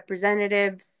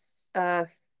representatives,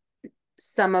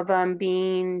 some of them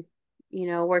being,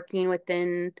 working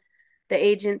within the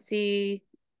agency,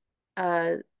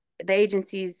 the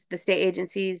state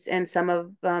agencies, and some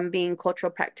of them being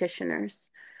cultural practitioners.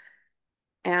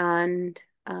 And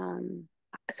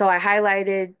so I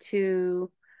highlighted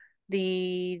to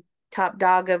the top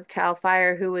dog of CAL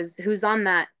FIRE who's on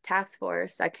that task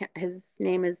force. His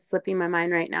name is slipping my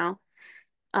mind right now.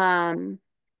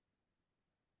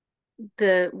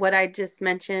 What I just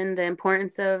mentioned, the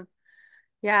importance of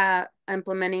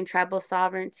implementing tribal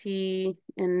sovereignty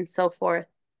and so forth.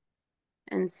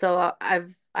 And so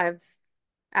I've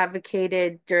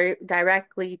advocated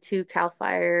directly to CAL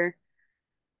FIRE,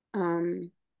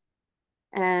 and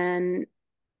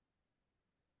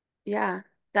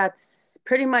that's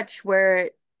pretty much where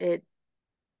it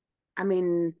I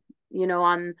mean,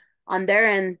 on their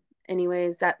end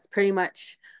anyways, that's pretty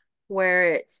much where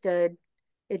it stood.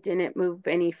 It didn't move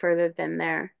any further than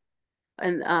there.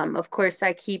 And of course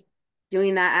I keep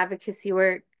doing that advocacy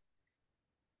work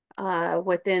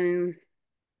within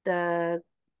the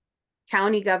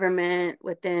county government,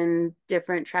 within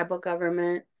different tribal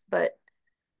governments, but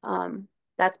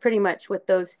that's pretty much with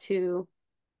those two.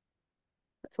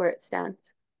 That's where it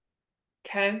stands.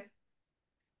 Okay.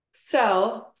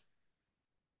 So,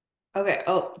 okay.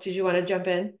 Oh, did you want to jump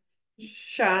in,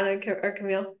 Sean or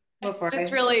Camille? It's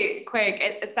just really quick.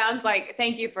 It sounds like,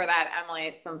 thank you for that, Emily.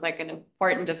 It sounds like an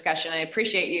important discussion. I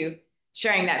appreciate you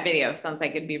sharing that video. Sounds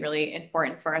like it'd be really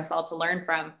important for us all to learn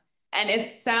from. And it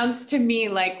sounds to me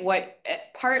like what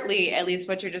partly, at least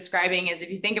what you're describing, is if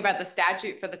you think about the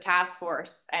statute for the task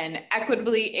force and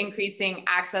equitably increasing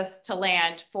access to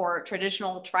land for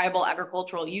traditional tribal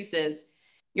agricultural uses,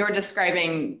 you're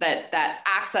describing that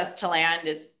access to land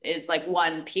is like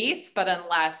one piece, but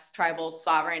unless tribal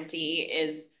sovereignty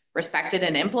is respected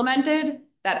and implemented,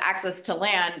 that access to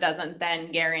land doesn't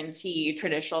then guarantee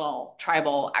traditional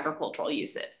tribal agricultural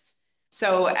uses.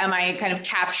 So am I kind of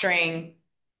capturing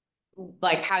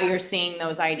like how you're seeing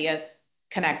those ideas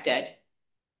connected?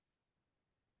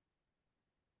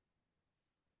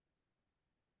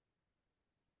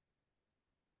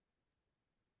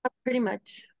 Pretty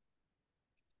much.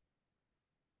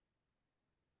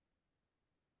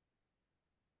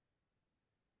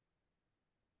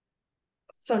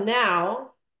 So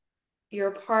now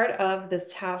you're part of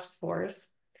this task force.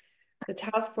 The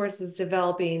task force is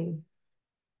developing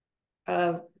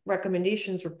a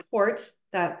recommendations report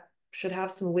that should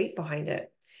have some weight behind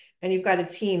it. And you've got a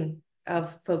team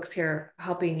of folks here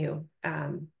helping you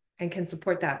and can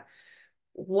support that.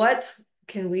 What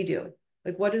can we do?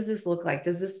 Like, what does this look like?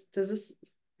 Does this,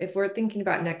 if we're thinking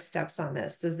about next steps on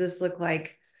this, does this look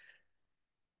like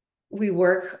we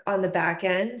work on the back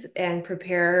end and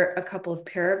prepare a couple of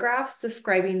paragraphs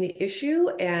describing the issue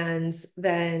and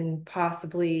then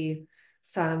possibly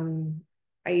some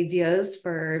ideas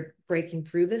for breaking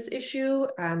through this issue?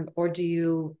 Or do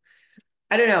you,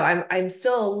 I don't know, I'm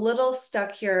still a little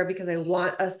stuck here because I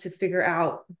want us to figure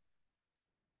out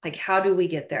like, how do we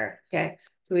get there? Okay.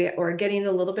 So we're getting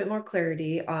a little bit more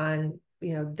clarity on,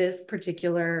 this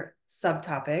particular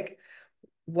subtopic,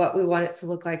 what we want it to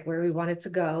look like, where we want it to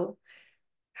go.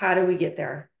 How do we get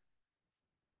there?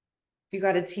 You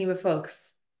got a team of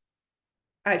folks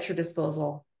at your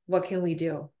disposal. What can we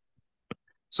do?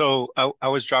 So I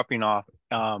was dropping off,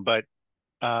 but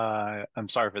I'm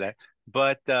sorry for that.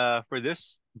 But for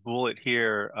this bullet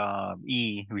here,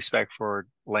 E, respect for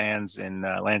lands and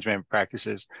land management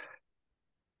practices,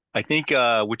 I think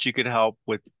what you could help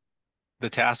with the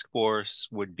task force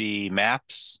would be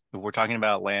maps. If we're talking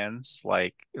about lands,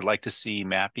 like I'd like to see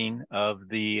mapping of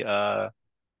the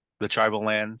tribal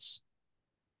lands,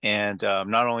 and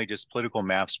not only just political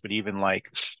maps, but even like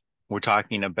we're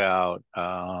talking about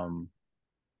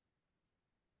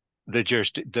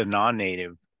the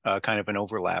non-native kind of an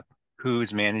overlap.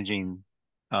 Who's managing?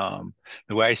 The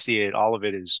way I see it, all of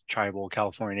it is tribal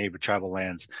California native tribal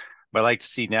lands. But I'd like to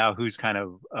see now who's kind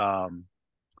of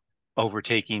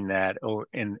overtaking that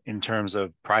in terms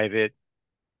of private,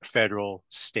 federal,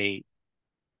 state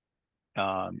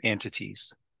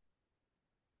entities,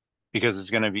 because it's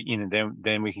going to be,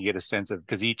 then we can get a sense of,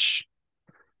 because each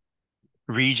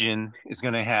region is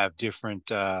going to have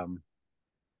different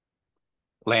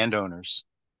landowners,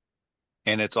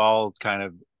 and it's all kind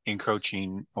of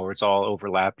encroaching, or it's all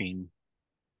overlapping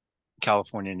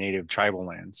California native tribal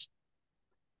lands.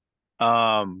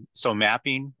 So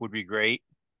mapping would be great,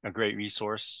 a great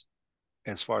resource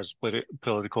as far as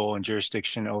political and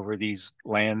jurisdiction over these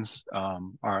lands,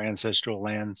 our ancestral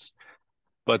lands.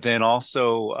 But then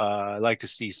also, I'd like to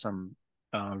see some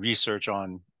research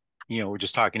on, we're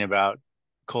just talking about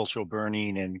cultural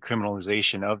burning and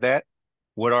criminalization of that.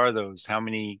 What are those? How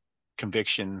many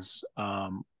convictions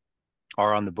are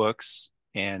on the books?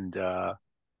 And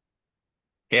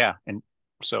yeah, and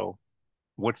so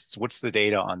what's the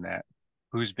data on that?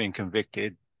 Who's been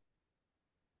convicted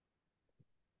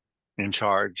and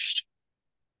charged,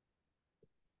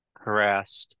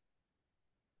 harassed?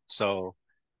 So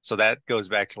that goes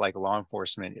back to like law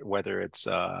enforcement, whether it's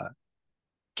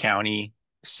county,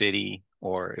 city,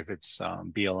 or if it's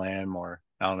BLM, or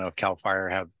I don't know if CAL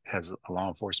FIRE has a law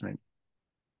enforcement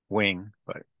wing.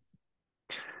 But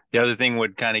the other thing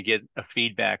would kind of get a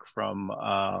feedback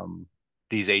from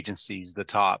these agencies, the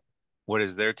top. What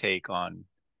is their take on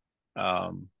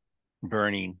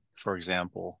burning, for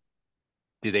example?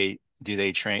 Do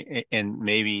they train? And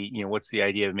maybe, what's the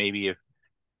idea of maybe if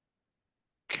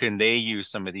can they use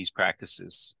some of these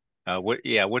practices?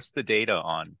 What's the data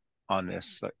on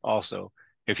this also?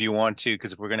 If you want to,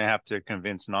 because if we're going to have to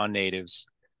convince non-natives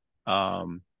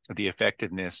of the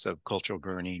effectiveness of cultural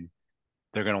burning,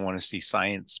 they're going to want to see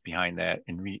science behind that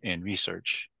and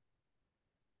research.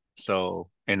 So,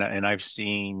 and I've just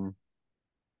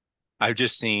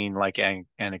seen like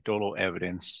anecdotal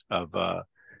evidence of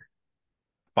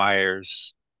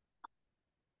fires,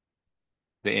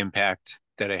 the impact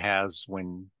that it has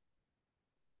when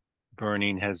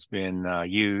burning has been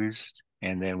used,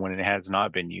 and then when it has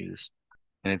not been used.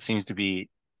 And it seems to be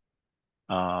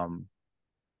um,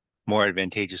 more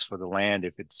advantageous for the land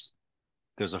if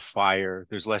there's a fire,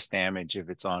 there's less damage if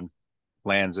it's on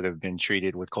lands that have been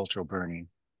treated with cultural burning.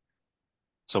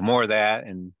 So more of that,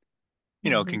 and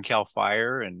can Cal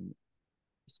Fire and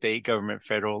state government,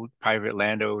 federal, private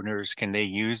landowners, can they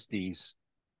use these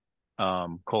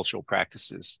cultural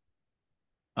practices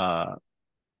that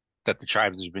the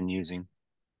tribes have been using?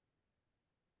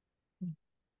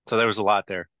 So there was a lot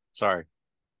there. Sorry.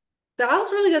 That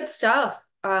was really good stuff,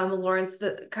 Lawrence.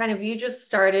 The kind of you just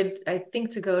started, I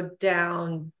think, to go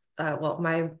down. Well,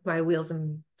 my wheels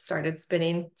started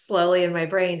spinning slowly in my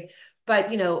brain,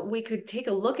 but we could take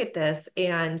a look at this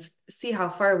and see how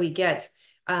far we get,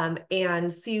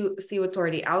 and see what's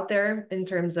already out there in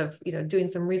terms of doing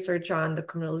some research on the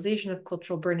criminalization of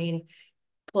cultural burning,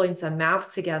 pulling some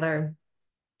maps together.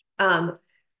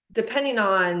 Depending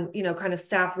on kind of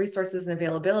staff resources and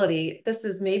availability, this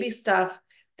is maybe stuff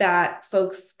that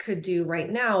folks could do right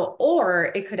now,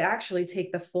 or it could actually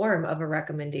take the form of a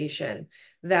recommendation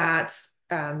that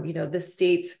the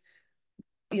state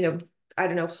I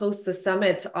don't know, hosts a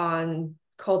summit on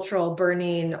cultural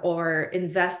burning, or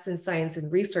invest in science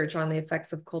and research on the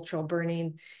effects of cultural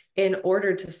burning in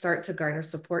order to start to garner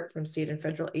support from state and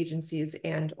federal agencies,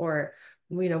 and or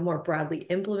more broadly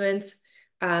implement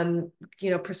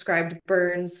prescribed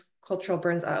burns, cultural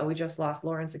burns. Oh, we just lost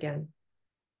Lawrence again.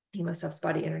 He must have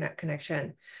spotty internet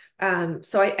connection.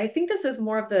 So I think this is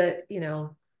more of the,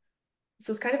 this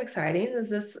is kind of exciting. Is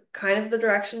this kind of the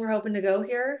direction we're hoping to go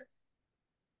here?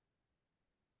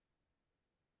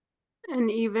 And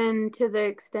even to the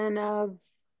extent of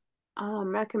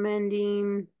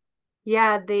recommending,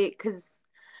 yeah, because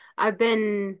I've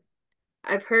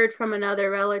heard from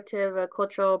another relative, a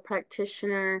cultural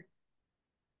practitioner,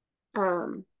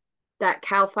 that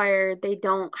CAL FIRE, they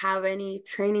don't have any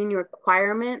training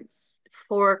requirements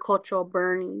for cultural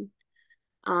burning.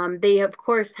 They of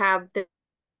course have the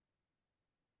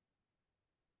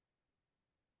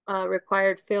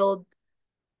required field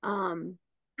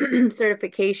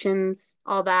certifications,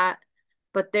 all that,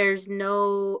 but there's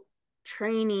no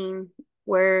training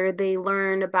where they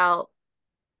learn about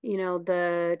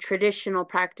the traditional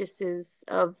practices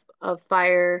of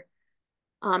fire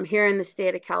here in the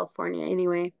state of California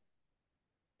anyway.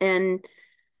 And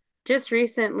just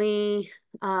recently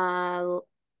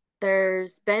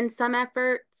there's been some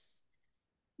efforts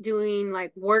doing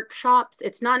like workshops.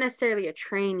 It's not necessarily a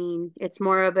training, it's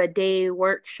more of a day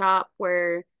workshop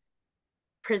where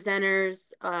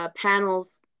presenters,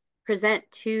 panels present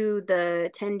to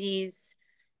the attendees,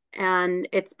 and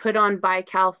it's put on by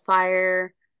CAL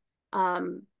FIRE.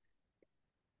 And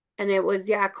it was,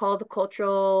 called the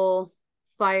Cultural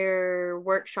Fire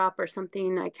Workshop or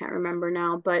something. I can't remember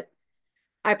now, but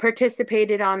I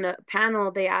participated on a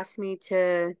panel. They asked me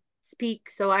to speak.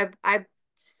 So I've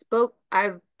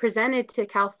presented to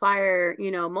CAL FIRE,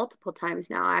 multiple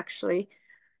times now, actually,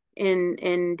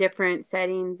 in different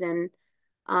settings, and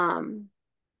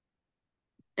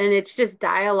it's just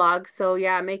dialogue. So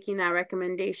yeah, making that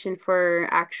recommendation for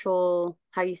actual,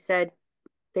 how you said,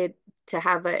 to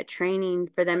have a training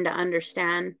for them to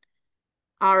understand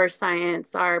our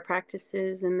science, our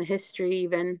practices, and the history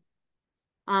even,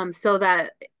 so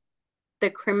that the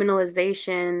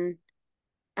criminalization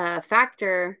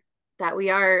factor that we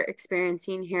are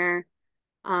experiencing here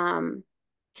can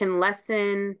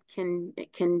lessen,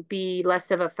 can be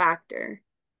less of a factor.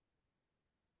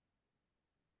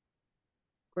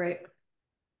 Great.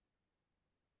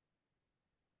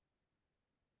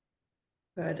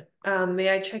 Good. May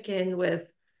I check in with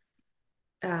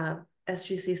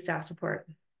SGC staff support?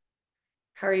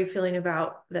 How are you feeling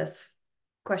about this?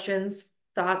 Questions,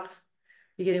 thoughts?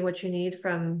 You getting what you need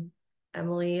from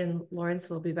Emily and Lawrence?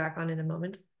 We'll be back on in a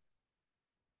moment.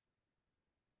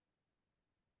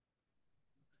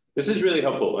 This is really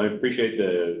helpful. I appreciate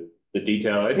the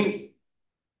detail. I think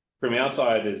from our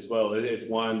side as well, it's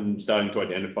one, starting to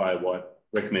identify what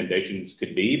recommendations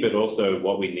could be, but also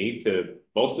what we need to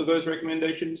bolster those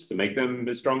recommendations to make them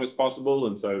as strong as possible.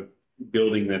 And so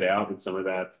building that out with some of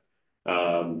that,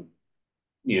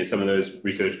 some of those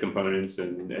research components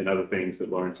and other things that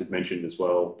Lawrence had mentioned as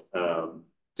well,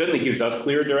 certainly gives us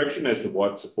clearer direction as to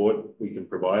what support we can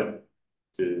provide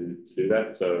to do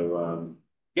that. So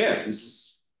yeah, this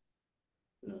is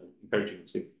encouraging to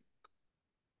see.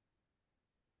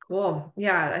 Cool.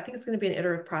 Yeah, I think it's going to be an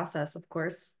iterative process, of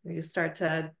course. You start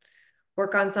to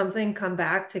work on something, come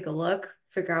back, take a look,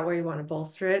 figure out where you want to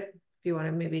bolster it. If you want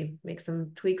to maybe make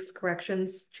some tweaks,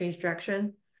 corrections, change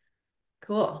direction.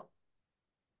 Cool.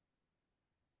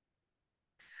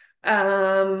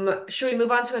 Should we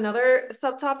move on to another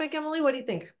subtopic, Emily? What do you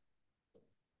think?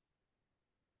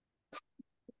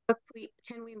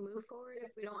 Can we move forward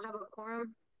if we don't have a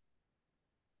quorum?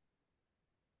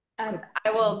 I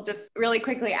will just really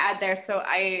quickly add there. So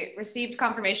I received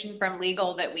confirmation from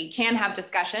legal that we can have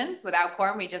discussions without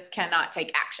quorum. We just cannot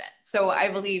take action. So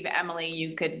I believe, Emily,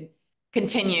 you could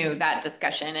continue that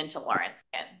discussion until Lawrence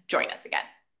can join us again.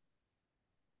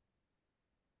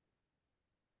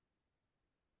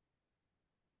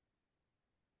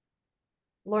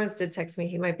 Lawrence did text me.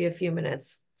 He might be a few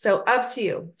minutes. So up to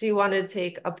you. Do you want to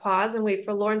take a pause and wait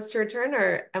for Lawrence to return?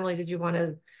 Or Emily, did you want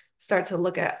to start to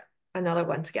look at another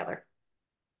one together?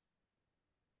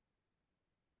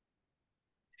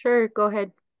 Sure, go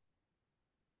ahead.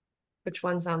 Which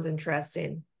one sounds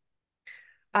interesting?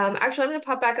 Actually, I'm going to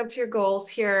pop back up to your goals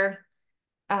here.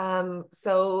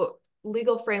 So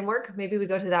legal framework, maybe we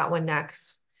go to that one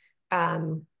next.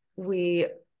 We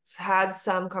had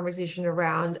some conversation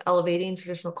around elevating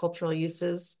traditional cultural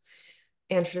uses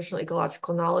and traditional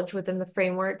ecological knowledge within the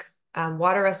framework,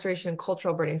 water restoration and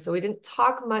cultural burning. So we didn't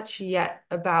talk much yet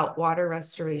about water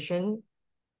restoration.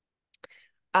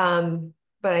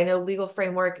 But I know legal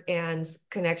framework and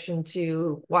connection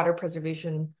to water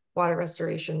preservation, water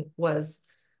restoration was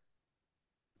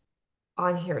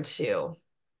on here too.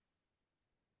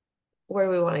 Where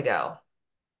do we want to go?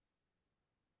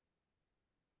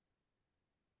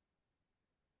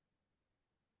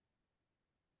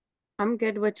 I'm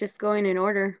good with just going in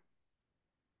order.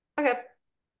 Okay.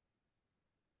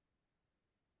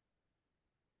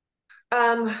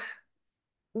 Um,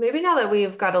 Maybe now that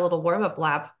we've got a little warm-up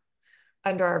lap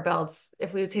under our belts,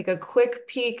 if we take a quick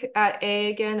peek at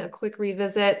A again, a quick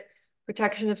revisit,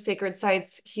 protection of sacred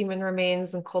sites, human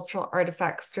remains, and cultural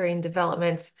artifacts during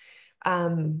development.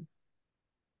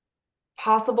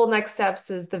 Possible next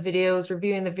steps is the videos,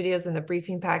 reviewing the videos in the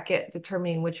briefing packet,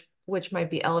 determining which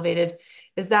might be elevated.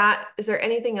 Is there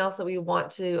anything else that we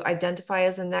want to identify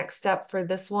as a next step for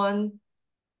this one?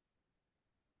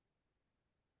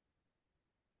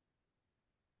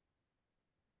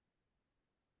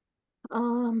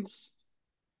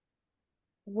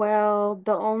 Well,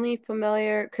 the only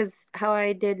familiar, because how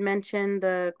I did mention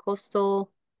the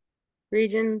coastal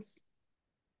regions.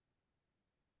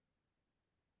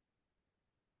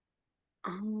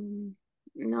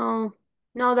 No,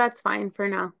 no, that's fine for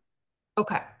now.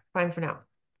 Okay, fine for now.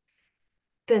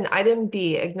 Then item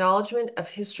B, acknowledgement of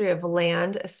history of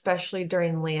land, especially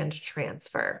during land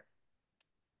transfer.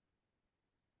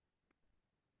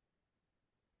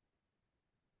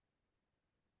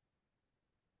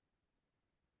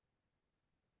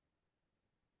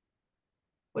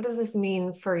 What does this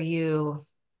mean for you?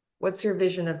 What's your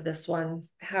vision of this one?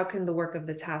 How can the work of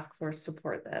the task force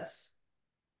support this?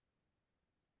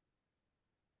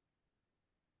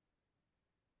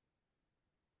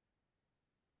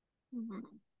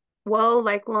 Well,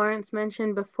 like Lawrence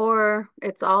mentioned before,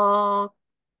 it's all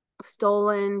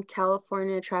stolen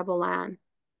California tribal land.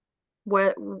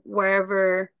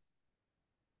 Wherever,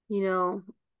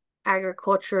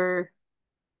 agriculture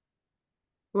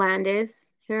land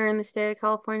is here in the state of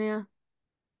California.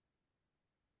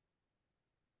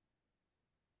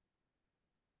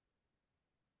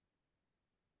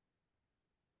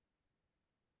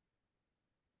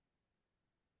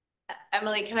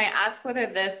 Emily, can I ask whether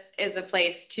this is a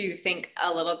place to think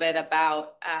a little bit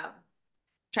about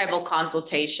tribal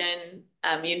consultation?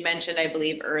 You'd mentioned, I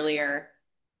believe, earlier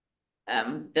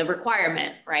the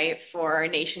requirement, right, for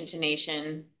nation to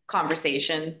nation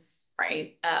conversations,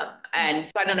 right? And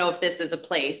so I don't know if this is a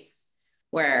place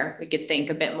where we could think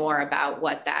a bit more about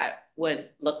what that would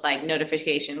look like,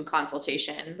 notification,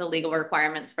 consultation, the legal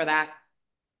requirements for that.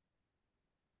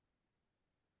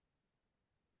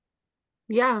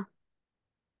 Yeah.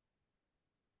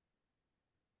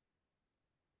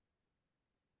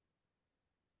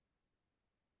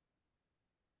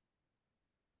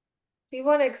 Do you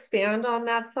want to expand on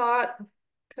that thought,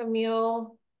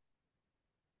 Camille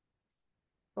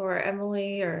or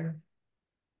Emily or?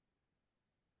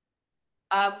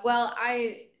 Well,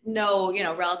 I know,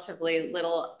 relatively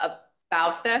little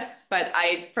about this, but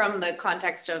from the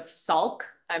context of SALC,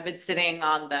 I've been sitting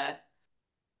on the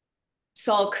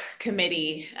SALC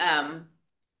committee,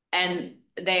 and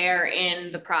they're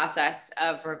in the process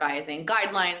of revising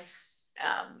guidelines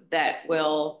that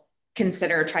will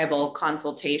consider tribal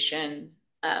consultation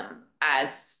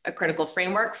as a critical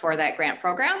framework for that grant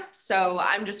program. So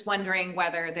I'm just wondering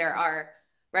whether there are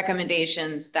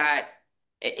recommendations that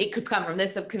it could come from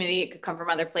this subcommittee, it could come from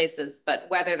other places, but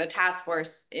whether the task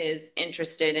force is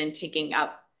interested in taking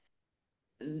up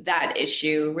that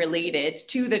issue related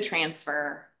to the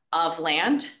transfer of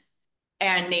land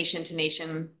and nation to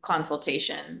nation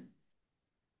consultation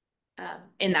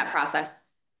in that process.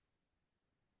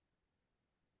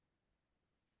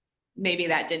 Maybe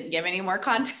that didn't give any more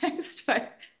context,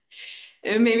 but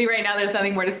maybe right now there's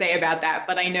nothing more to say about that.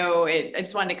 But I know it, I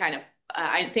just wanted to kind of,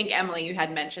 I think Emily, you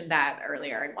had mentioned that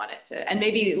earlier and wanted to, and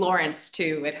maybe Lawrence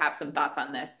too would have some thoughts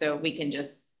on this. So we can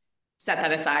just set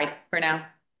that aside for now.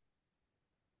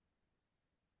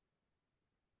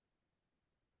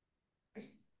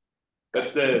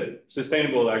 That's the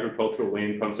Sustainable Agricultural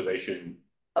Land Conservation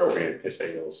Program,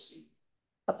 SALC.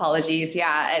 Apologies.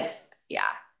 Yeah, it's, yeah,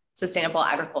 Sustainable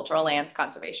Agricultural Lands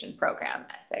Conservation Program,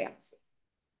 SAMC.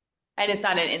 And it's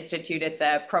not an institute, it's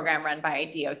a program run by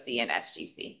DOC and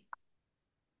SGC.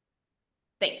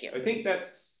 Thank you. I think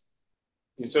that's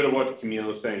sort of what Camille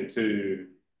is saying too.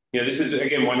 You know, this is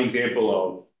again one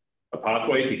example of a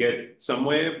pathway to get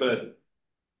somewhere, but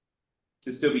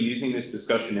to still be using this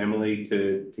discussion, Emily,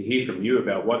 to hear from you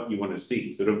about what you want to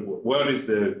see. Sort of what is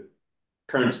the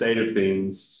current state of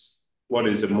things? What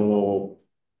is a more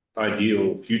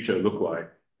ideal future look like?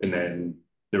 And then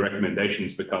the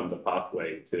recommendations become the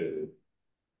pathway to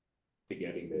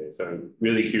getting there. So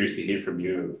really curious to hear from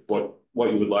you what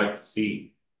you would like to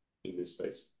see in this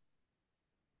space.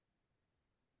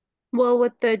 Well,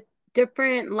 with the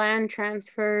different land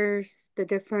transfers, the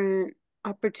different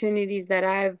opportunities that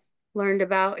I've learned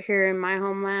about here in my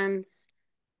homelands,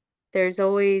 there's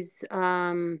always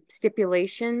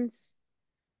stipulations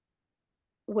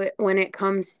when it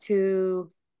comes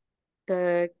to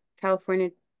the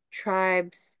California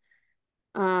tribes.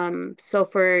 So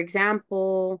for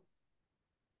example,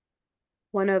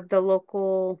 one of the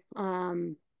local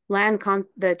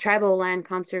the tribal land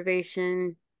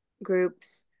conservation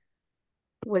groups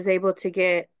was able to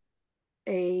get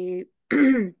a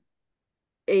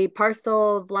a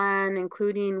parcel of land,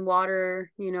 including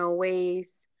water,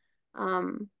 ways.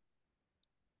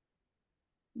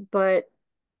 But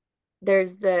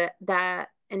there's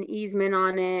an easement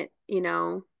on it,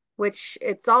 which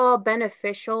it's all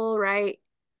beneficial, right?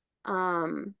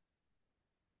 But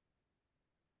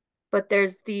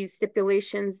there's these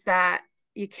stipulations that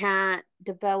you can't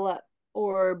develop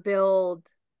or build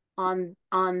on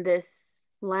this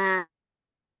land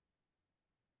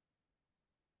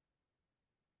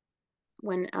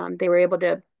when they were able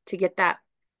to get that.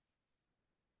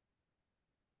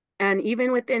 And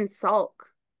even within Salk,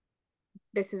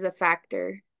 this is a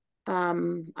factor.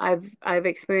 I've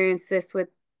experienced this with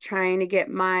trying to get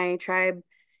my tribe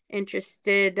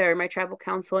interested, or my tribal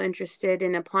council interested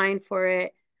in applying for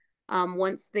it.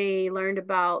 Once they learned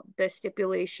about the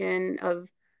stipulation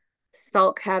of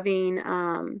Salk having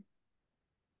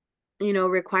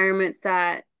requirements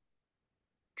that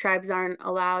tribes aren't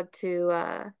allowed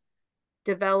to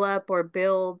develop or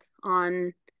build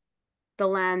on the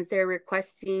lands they're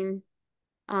requesting,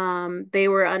 they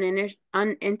were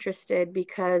uninterested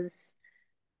because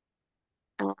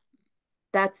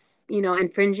that's,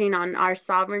 infringing on our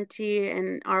sovereignty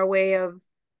and our way of,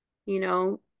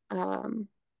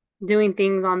 doing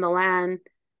things on the land.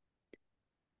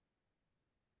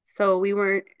 So we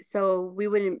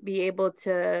wouldn't be able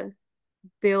to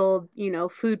build,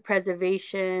 food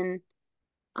preservation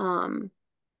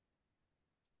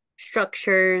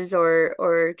structures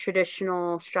or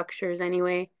traditional structures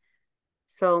anyway.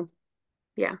 So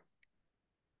yeah,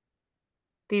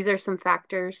 these are some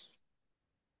factors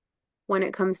when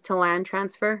it comes to land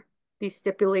transfer, these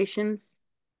stipulations.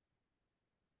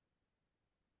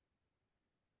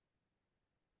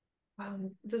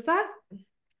 Does that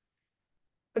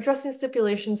addressing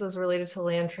stipulations as related to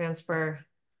land transfer,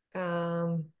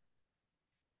 can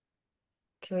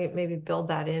we maybe build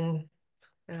that in?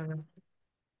 I don't know.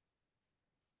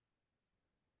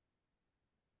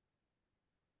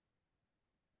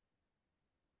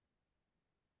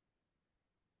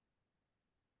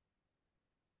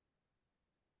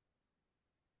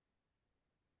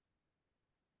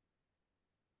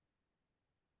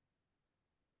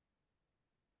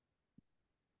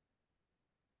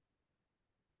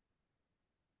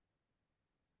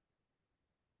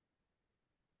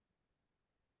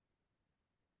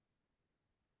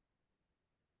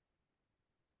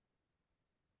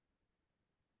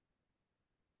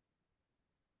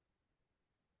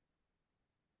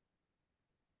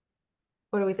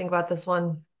 What do we think about this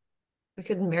one? We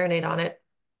could marinate on it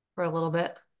for a little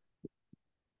bit.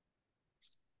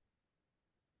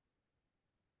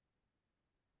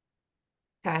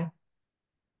 Okay.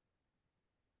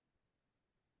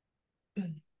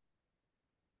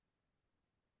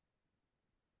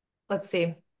 Let's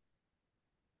see.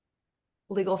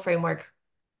 Legal framework.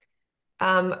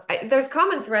 There's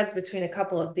common threads between a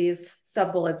couple of these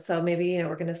sub-bullets, so maybe,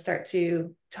 we're going to start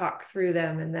to talk through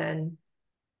them and then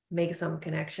make some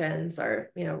connections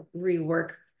or,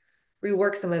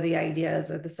 rework some of the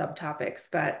ideas or the subtopics.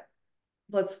 But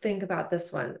let's think about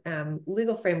this one.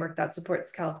 Legal framework that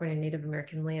supports California Native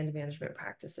American land management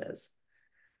practices.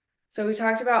 So we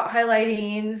talked about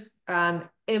highlighting,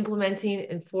 implementing,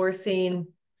 enforcing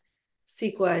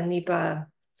CEQA, NEPA,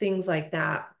 things like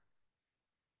that.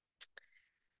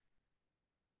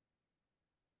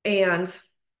 And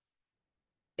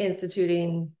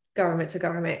instituting government to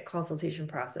government consultation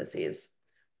processes,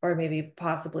 or maybe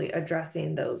possibly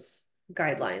addressing those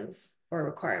guidelines or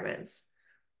requirements.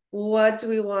 What do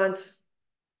we want?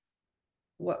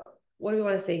 What do we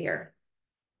want to say here?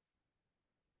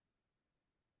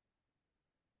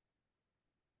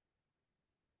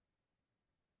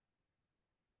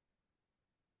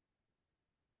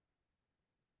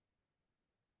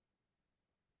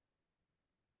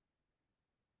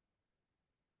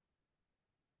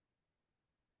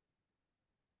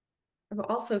 I'm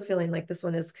also feeling like this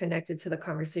one is connected to the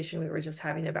conversation we were just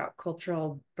having about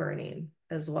cultural burning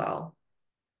as well.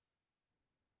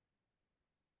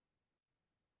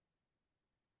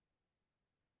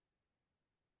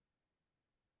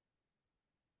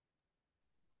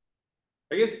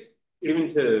 I guess even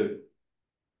to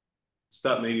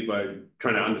start maybe by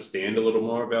trying to understand a little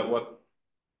more about what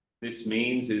this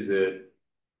means, is it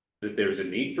that there is a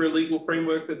need for a legal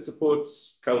framework that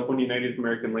supports California Native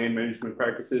American land management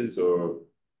practices, or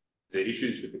is there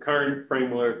issues with the current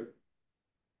framework?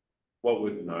 What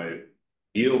would an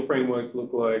ideal framework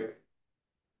look like?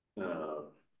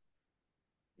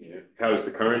 How is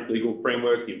the current legal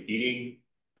framework impeding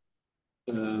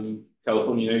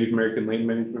California Native American land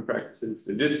management practices?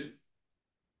 And just,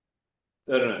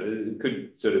 I don't know, it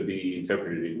could sort of be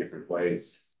interpreted in different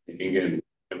ways. And again,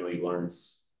 Emily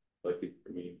learns like it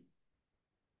for me.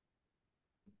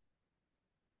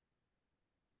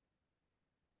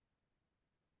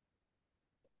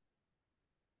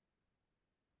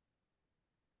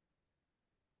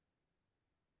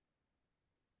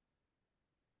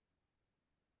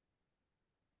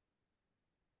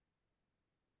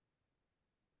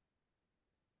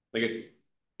 I guess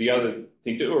the other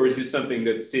thing too, or is this something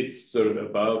that sits sort of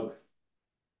above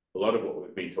a lot of what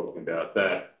we've been talking about?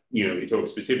 That, we talked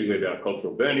specifically about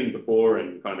cultural burning before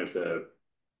and kind of the,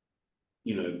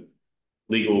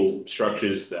 legal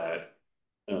structures that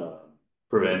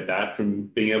prevent that from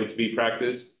being able to be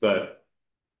practiced. But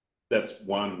that's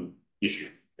one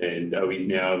issue. And are we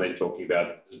now then talking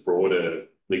about this broader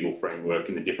legal framework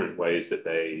in the different ways that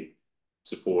they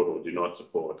support or do not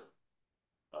support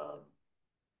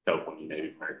California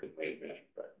Native American land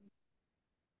management practice?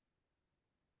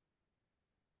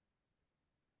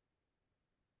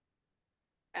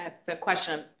 The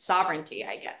question of sovereignty,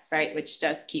 I guess, right? Which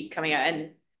does keep coming out,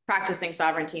 and practicing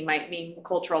sovereignty might mean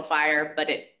cultural fire,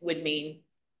 but it would mean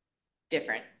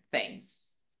different things,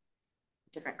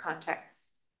 different contexts.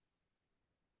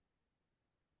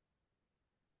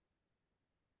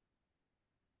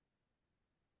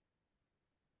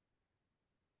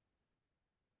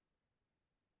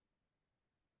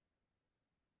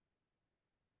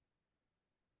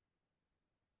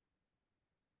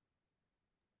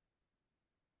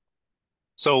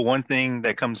 So one thing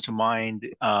that comes to mind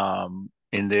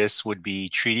in this would be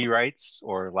treaty rights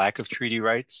or lack of treaty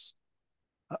rights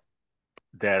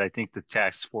that I think the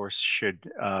task force should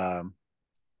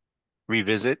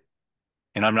revisit.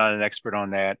 And I'm not an expert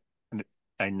on that.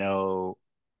 I know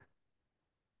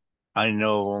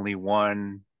only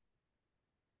one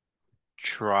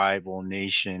tribal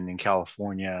nation in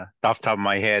California off the top of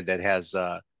my head that has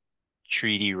a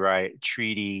treaty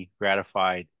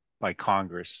ratified by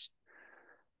Congress.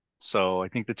 So I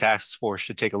think the task force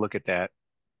should take a look at that.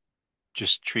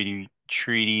 Just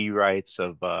treaty rights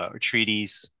of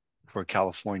treaties for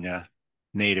California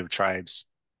native tribes.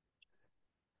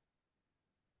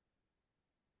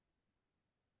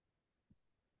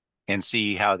 And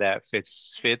see how that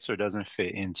fits or doesn't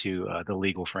fit into the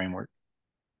legal framework.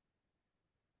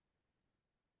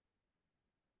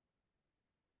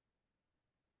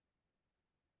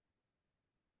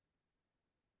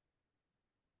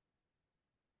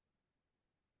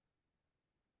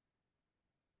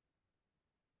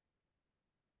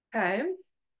 Okay.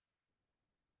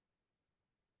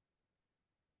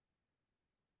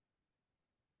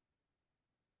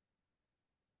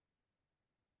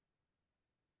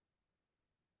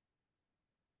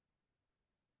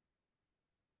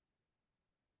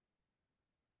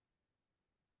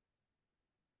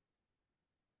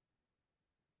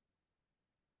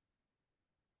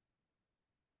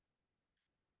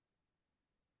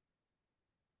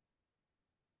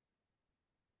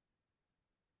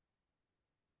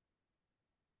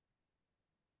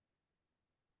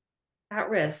 at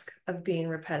risk of being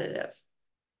repetitive.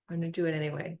 I'm going to do it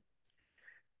anyway.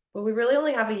 But we really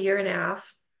only have a year and a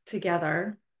half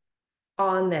together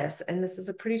on this, and this is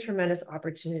a pretty tremendous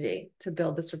opportunity to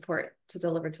build this report to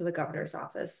deliver to the governor's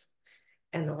office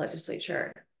and the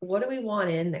legislature. What do we want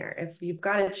in there? If you've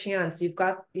got a chance, you've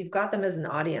got them as an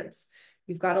audience.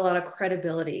 You've got a lot of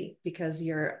credibility because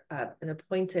you're a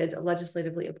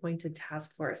legislatively appointed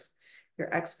task force.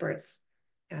 You're experts.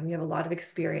 You have a lot of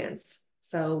experience.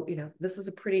 So, this is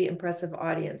a pretty impressive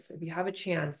audience. If you have a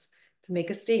chance to make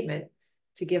a statement,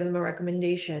 to give them a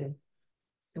recommendation,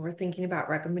 and we're thinking about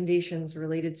recommendations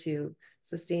related to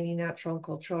sustaining natural and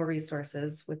cultural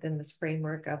resources within this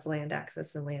framework of land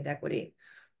access and land equity.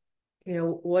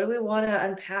 What do we want to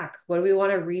unpack? What do we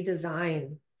want to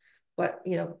redesign? What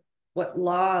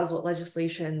laws, what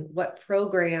legislation, what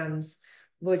programs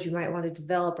would you might want to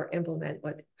develop or implement?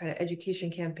 What kind of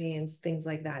education campaigns, things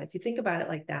like that. If you think about it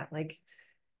like that, like,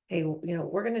 hey,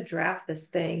 we're going to draft this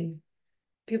thing.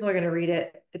 People are going to read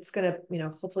it. It's going to,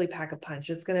 hopefully pack a punch.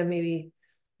 It's going to maybe,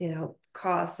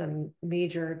 cause some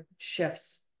major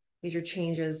shifts, major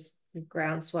changes,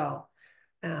 groundswell.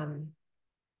 Where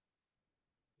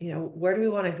do we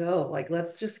want to go? Like,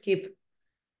 let's just keep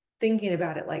thinking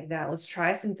about it like that. Let's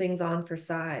try some things on for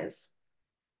size.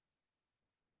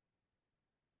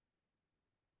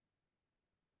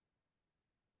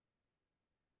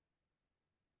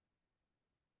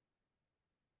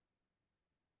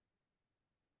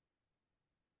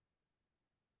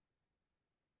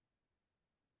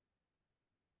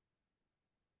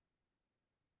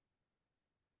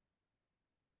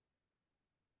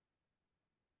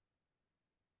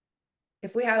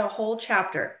 If we had a whole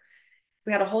chapter,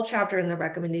 in the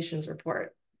recommendations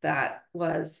report that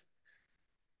was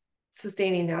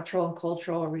sustaining natural and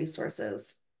cultural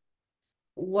resources.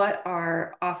 What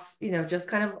are just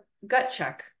kind of gut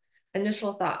check,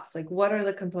 initial thoughts, like what are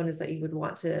the components that you would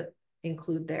want to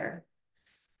include there?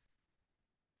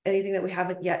 Anything that we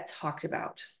haven't yet talked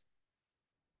about?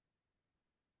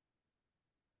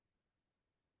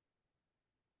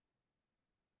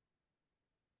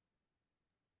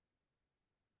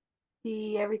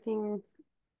 Everything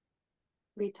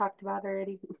we talked about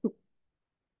already.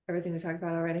 Everything we talked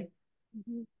about already?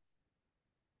 Mm-hmm.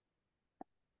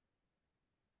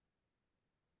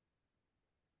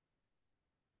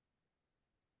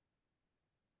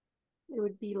 It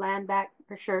would be land back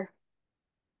for sure.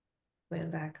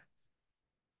 Land back.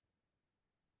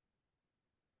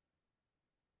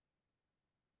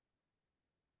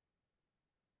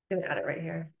 I'm gonna add it right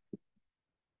here.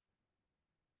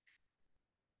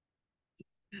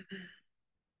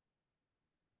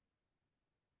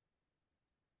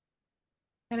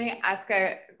 Can I ask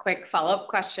a quick follow-up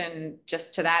question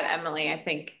just to that, Emily? I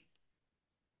think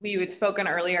you had spoken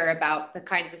earlier about the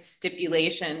kinds of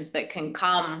stipulations that can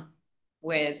come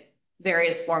with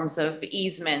various forms of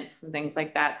easements and things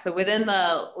like that. So within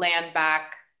the land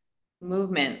back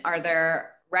movement, are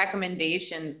there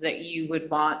recommendations that you would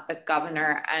want the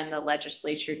governor and the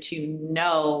legislature to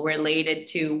know related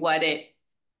to what it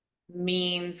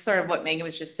means, sort of what Megan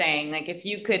was just saying? Like, if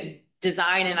you could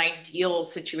design an ideal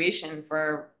situation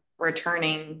for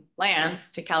returning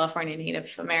lands to California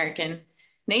Native American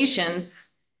nations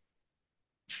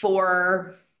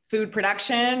for food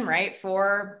production, right,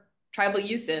 for tribal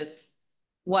uses,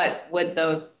 what would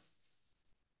those,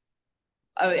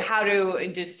 how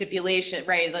to do stipulation,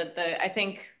 right? I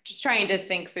think just trying to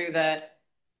think through the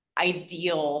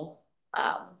ideal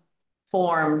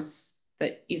forms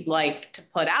that you'd like to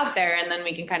put out there, and then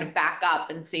we can kind of back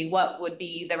up and see what would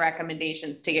be the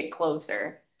recommendations to get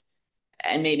closer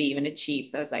and maybe even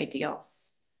achieve those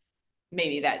ideals.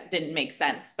 Maybe that didn't make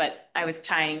sense, but I was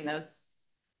tying those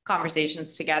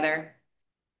conversations together.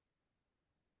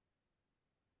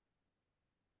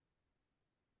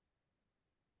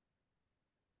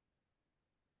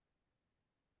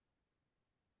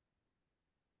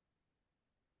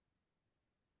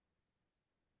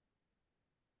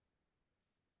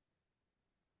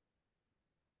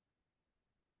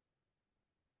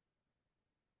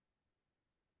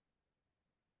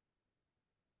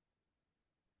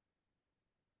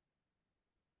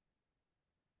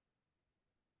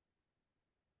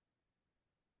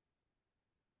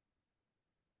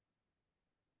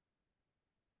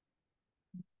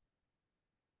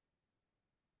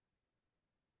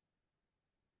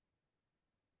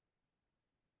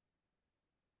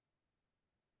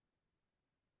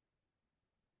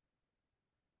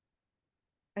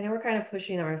 I know we're kind of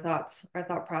pushing our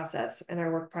thought process and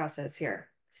our work process here.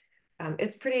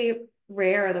 It's pretty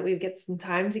rare that we get some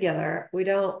time together. We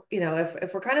don't,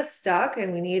 if we're kind of stuck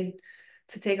and we need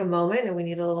to take a moment and we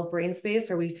need a little brain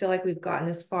space, or we feel like we've gotten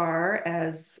as far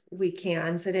as we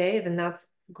can today, then that's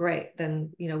great.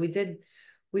 Then,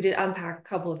 we did unpack a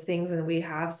couple of things and we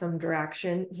have some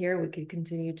direction here. We could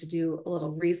continue to do a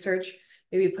little research,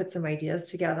 maybe put some ideas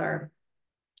together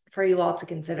for you all to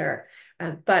consider.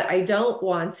 But I don't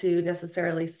want to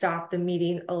necessarily stop the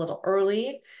meeting a little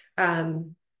early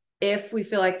if we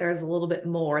feel like there's a little bit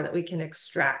more that we can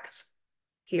extract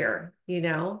here,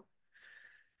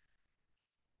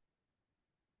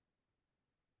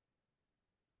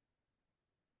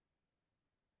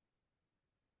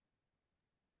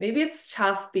 Maybe it's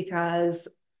tough because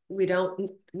we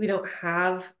don't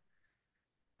have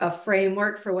a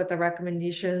framework for what the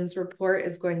recommendations report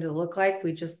is going to look like.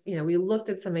 We just, we looked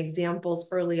at some examples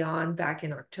early on back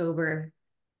in October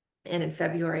and in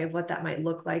February of what that might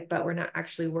look like, but we're not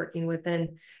actually working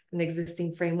within an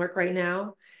existing framework right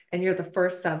now. And you're the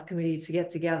first subcommittee to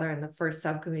get together and the first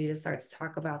subcommittee to start to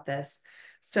talk about this.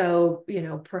 So,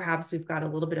 perhaps we've got a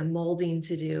little bit of molding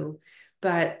to do,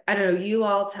 but I don't know, you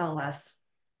all tell us,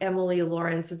 Emily,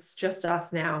 Lawrence, it's just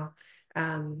us now.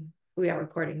 We are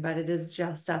recording, but it is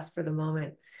just us for the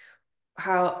moment.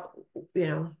 How,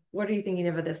 what are you thinking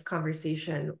of this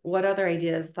conversation? What other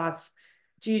ideas, thoughts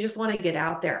do you just want to get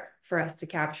out there for us to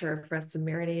capture, for us to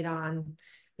marinate on,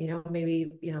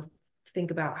 maybe,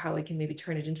 think about how we can maybe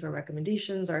turn it into our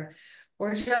recommendations or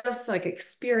just like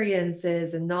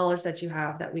experiences and knowledge that you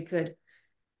have that we could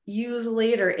use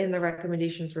later in the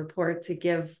recommendations report to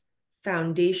give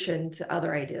foundation to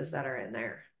other ideas that are in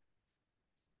there.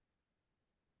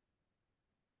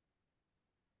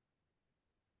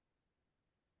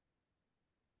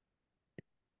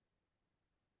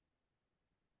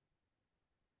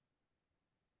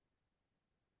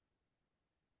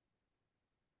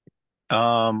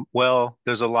 Well,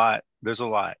 there's a lot.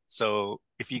 So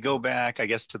if you go back, I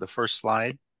guess, to the first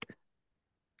slide,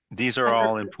 these are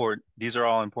all important. These are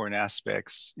all important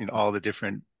aspects, all the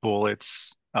different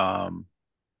bullets. But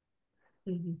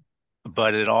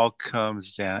it all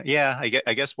comes down. Yeah,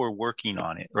 I guess we're working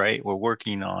on it, right? We're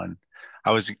working on.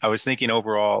 I was thinking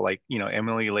overall, like,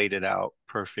 Emily laid it out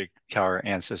perfect how our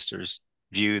ancestors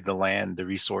viewed the land, the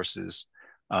resources,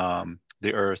 the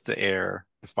earth, the air,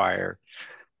 the fire.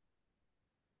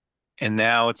 And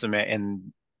now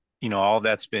all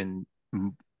that's been,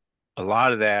 a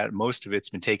lot of that, most of it's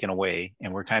been taken away,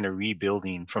 and we're kind of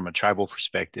rebuilding from a tribal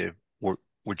perspective.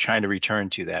 We're trying to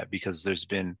return to that because there's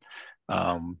been,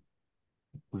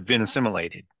 we've been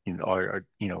assimilated. Our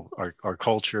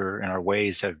culture and our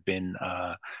ways have been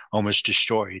almost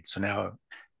destroyed. So now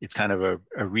it's kind of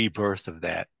a rebirth of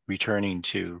that, returning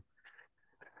to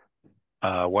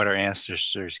what our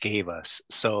ancestors gave us.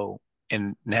 So,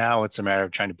 and now it's a matter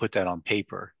of trying to put that on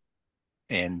paper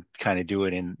and kind of do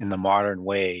it in the modern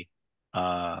way,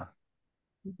 and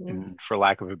for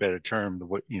lack of a better term,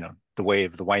 the way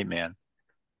of the white man.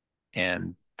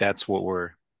 And that's what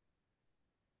we're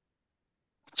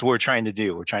trying to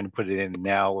do. We're trying to put it in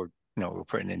now. We're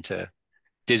putting it into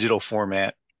digital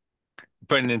format,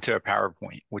 putting it into a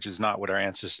PowerPoint, which is not what our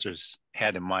ancestors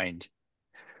had in mind.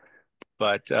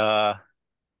 But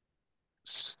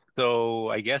so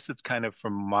I guess it's kind of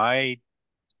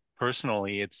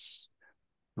personally, it's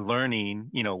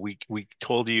learning. We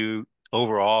told you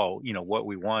overall, what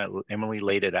we want. Emily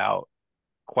laid it out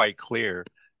quite clear.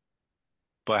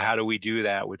 But how do we do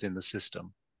that within the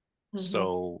system?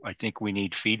 So I think we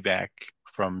need feedback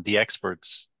from the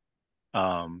experts,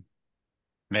 Megan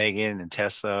and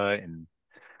Tessa and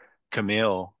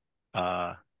Camille,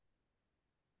 on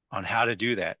how to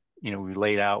do that. We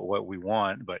laid out what we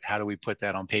want, but how do we put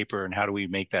that on paper and how do we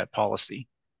make that policy?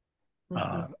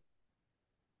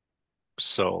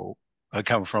 So I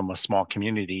come from a small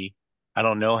community. I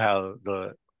don't know how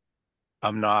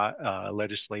I'm not a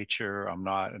legislature. I'm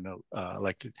not an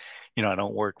elected, I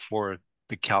don't work for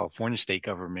the California state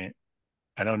government.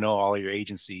 I don't know all your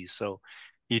agencies. So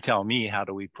you tell me, how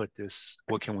do we put this?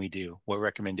 What can we do? What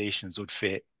recommendations would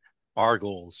fit our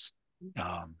goals,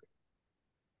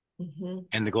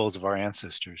 and the goals of our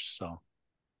ancestors? So,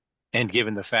 and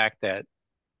given the fact that,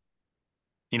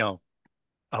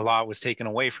 a lot was taken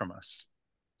away from us.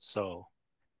 So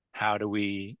how do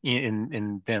we,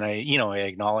 and then I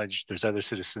acknowledge there's other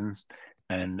citizens,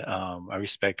 and I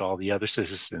respect all the other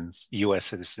citizens, US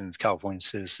citizens, California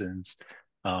citizens,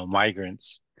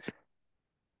 migrants.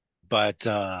 But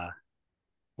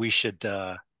we should,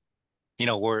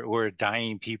 we're a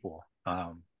dying people,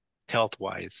 health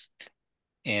wise,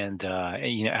 and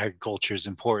agriculture is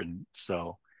important.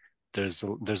 So there's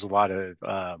a lot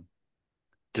of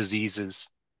diseases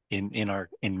in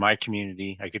my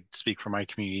community. I could speak for my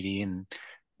community, and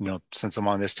since I'm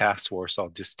on this task force, I'll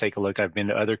just take a look. I've been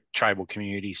to other tribal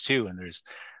communities too, and there's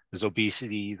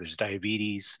obesity, there's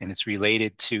diabetes, and it's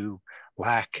related to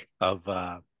lack of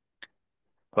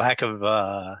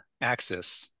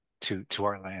access to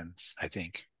our lands, I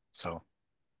think. So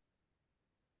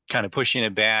kind of pushing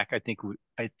it back. I think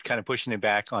I kind of pushing it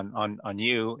back on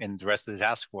you and the rest of the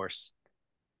task force.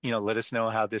 Let us know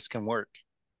how this can work.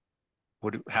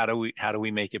 How do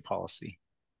we make it policy?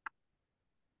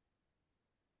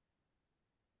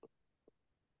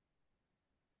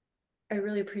 I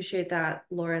really appreciate that,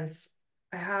 Lawrence.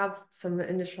 I have some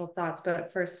initial thoughts,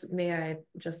 but first, may I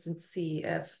just see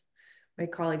if my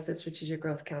colleagues at Strategic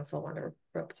Growth Council want to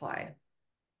reply?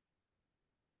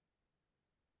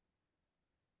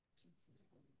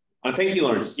 Thank you,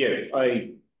 Lawrence.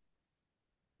 Really,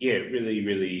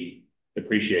 really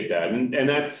appreciate that. And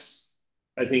that's,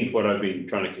 I think, what I've been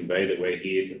trying to convey, that we're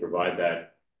here to provide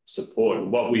that support.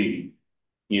 And what we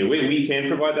can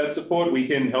provide that support. We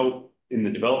can help in the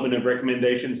development of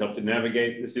recommendations, help to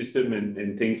navigate the system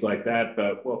and things like that.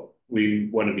 But what we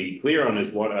want to be clear on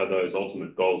is what are those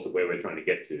ultimate goals of where we're trying to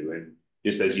get to. And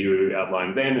just as you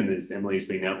outlined then, and as Emily's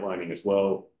been outlining as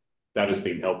well, that has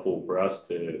been helpful for us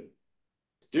to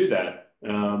do that.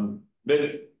 But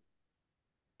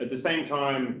at the same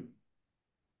time,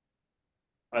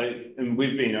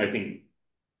 we've been, I think,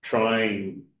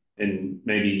 trying, and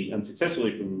maybe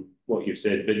unsuccessfully from what you've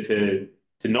said, but to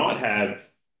not have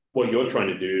what you're trying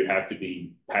to do have to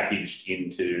be packaged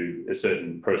into a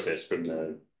certain process from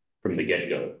the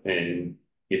get-go. And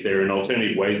if there are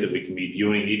alternative ways that we can be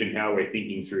viewing even how we're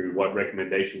thinking through what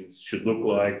recommendations should look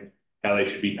like, how they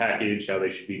should be packaged, how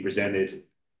they should be presented,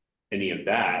 any of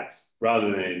that,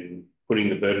 rather than putting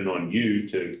the burden on you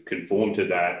to conform to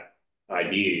that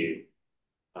idea,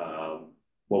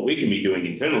 what we can be doing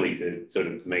internally to sort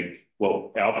of make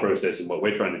our process and what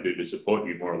we're trying to do to support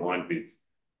you more aligned with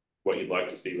what you'd like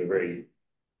to see. We're very,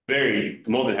 very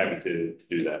more than happy to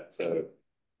do that. So,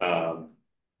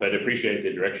 but appreciate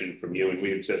the direction from you, and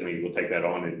we certainly will take that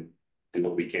on and do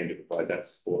what we can to provide that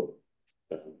support.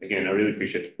 So again, I really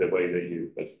appreciate the way that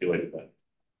you articulated that.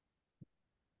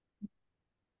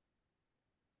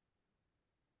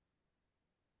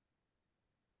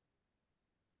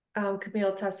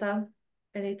 Camille, Tessa,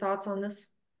 any thoughts on this?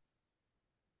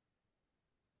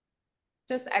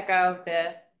 Just echo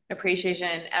the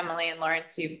appreciation, Emily and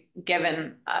Lawrence, you've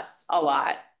given us a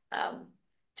lot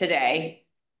today.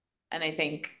 And I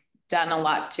think done a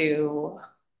lot to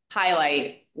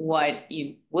highlight what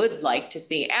you would like to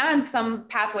see and some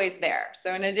pathways there.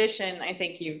 So in addition, I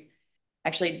think you've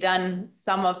actually done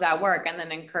some of that work and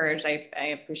then encouraged.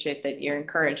 I appreciate that you're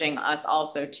encouraging us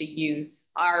also to use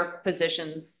our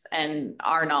positions and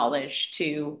our knowledge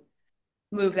to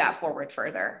move that forward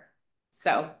further.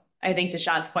 So I think to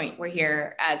Sean's point, we're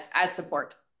here as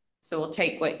support. So we'll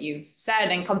take what you've said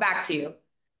and come back to you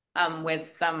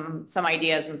with some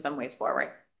ideas and some ways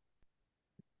forward.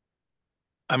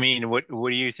 I mean, what do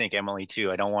you think, Emily,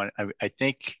 too? I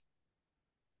think,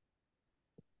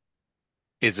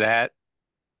 is that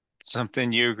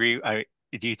something you agree?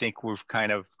 Do you think we've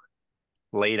kind of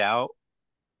laid out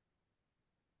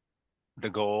the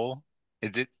goal?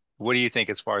 What do you think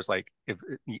as far as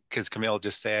because Camille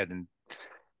just said, and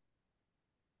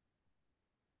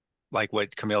like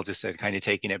what Camille just said, kind of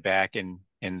taking it back and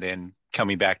then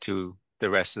coming back to the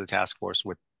rest of the task force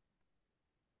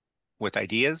with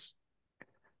ideas?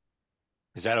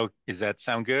 Does that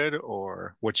sound good,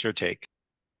 or what's your take?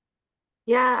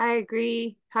 Yeah, I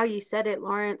agree how you said it,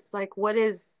 Lawrence. Like,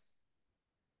 we've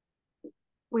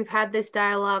had this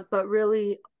dialogue, but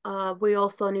really, we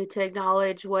also need to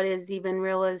acknowledge what is even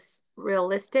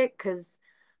realistic, because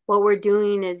what we're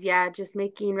doing is, just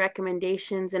making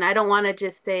recommendations. And I don't want to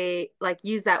just say,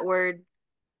 use that word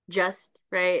just,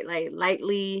 right? Like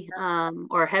lightly,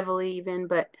 or heavily even,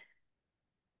 but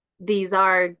these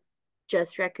are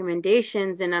just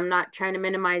recommendations, and I'm not trying to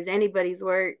minimize anybody's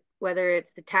work, whether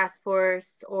it's the task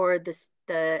force or the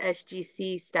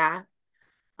SGC staff.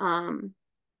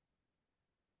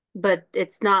 But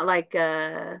it's not like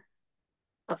a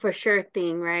for sure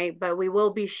thing, right? But we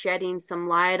will be shedding some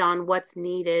light on what's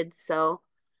needed. So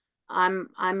I'm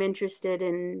interested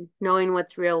in knowing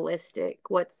what's realistic.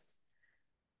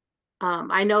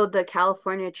 I know the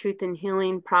California Truth and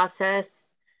Healing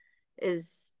process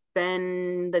has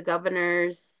been the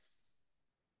governor's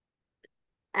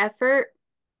effort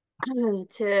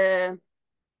to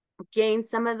gain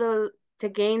some of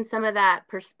that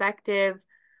perspective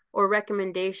or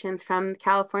recommendations from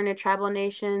California tribal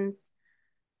nations.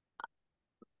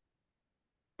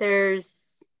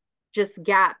 There's just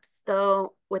gaps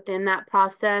though within that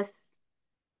process.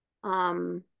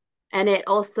 And it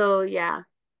also, yeah,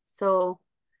 so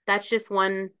that's just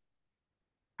one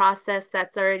process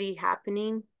that's already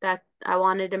happening that I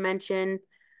wanted to mention.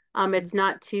 It's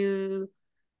not too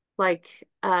like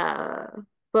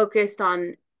focused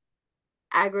on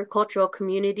agricultural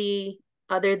community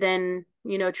other than,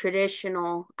 you know,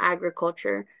 traditional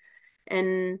agriculture.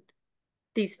 And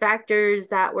these factors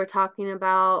that we're talking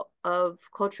about of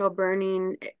cultural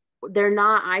burning, they're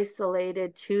not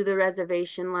isolated to the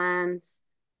reservation lands.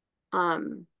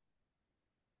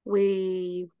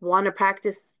 We want to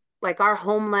practice, like, our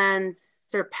homelands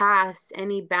surpass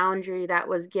any boundary that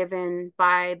was given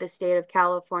by the state of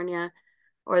California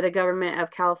or the government of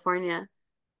California.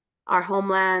 Our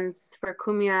homelands for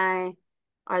Kumeyaay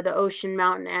are the ocean,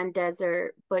 mountain, and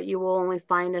desert, but you will only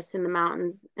find us in the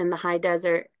mountains in the high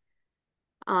desert.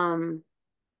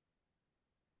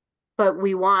 But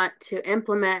we want to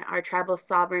implement our tribal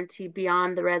sovereignty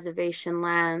beyond the reservation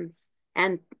lands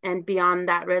and beyond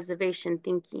that reservation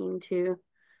thinking too.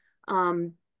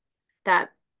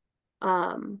 That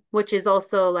which is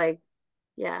also like,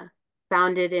 yeah,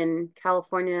 founded in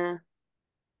California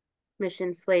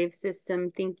mission slave system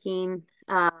thinking.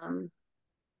 And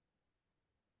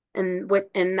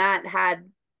that had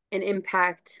an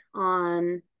impact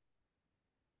on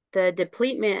the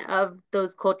depletion of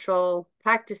those cultural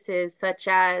practices, such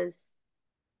as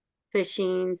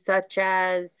fishing, such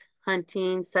as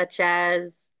hunting, such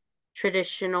as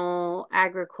traditional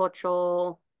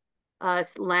agricultural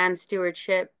land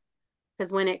stewardship.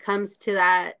 Because when it comes to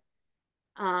that,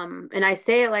 and I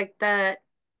say it like that,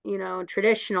 you know,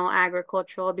 traditional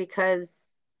agricultural,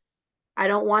 because I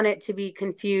don't want it to be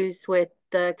confused with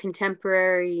the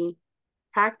contemporary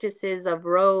practices of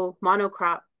row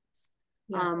monocrops.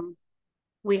 Yeah.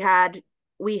 We had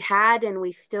and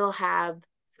we still have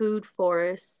food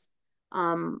forests.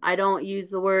 I don't use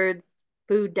the word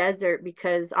food desert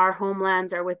because our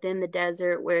homelands are within the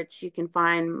desert, which you can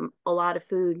find a lot of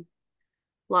food,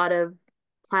 a lot of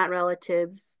plant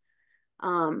relatives.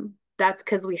 That's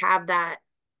because we have that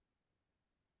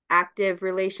active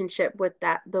relationship with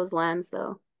those lands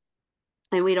though.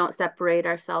 And we don't separate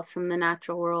ourselves from the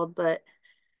natural world. But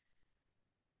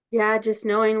yeah, just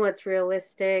knowing what's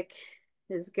realistic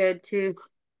is good too.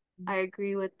 I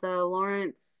agree with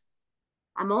Lawrence.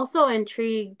 I'm also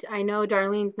intrigued. I know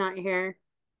Darlene's not here,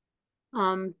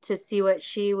 to see what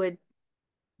she would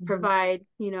provide,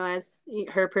 you know, as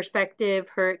her perspective,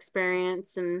 her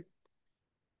experience, and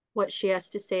what she has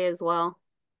to say as well.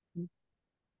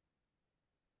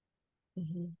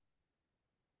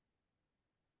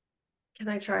 Can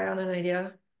I try on an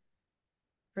idea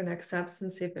for next steps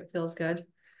and see if it feels good?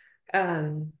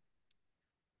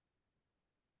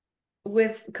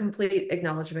 With complete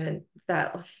acknowledgement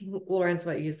that Lawrence,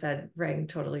 what you said rang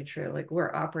totally true. Like,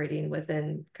 we're operating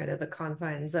within kind of the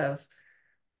confines of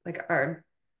like our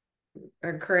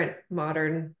current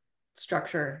modern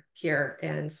structure here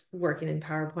and working in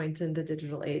PowerPoint in the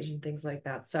digital age and things like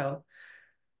that. So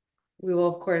we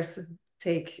will, of course,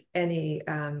 take any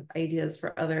ideas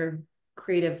for other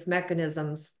creative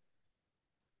mechanisms.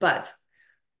 But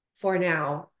for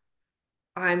now,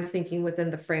 I'm thinking within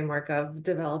the framework of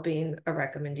developing a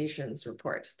recommendations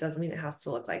report. Doesn't mean it has to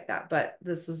look like that, but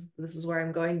this is where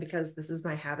I'm going because this is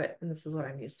my habit and this is what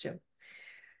I'm used to.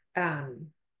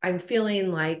 I'm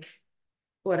feeling like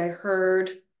what I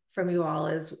heard from you all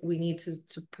is we need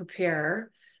to prepare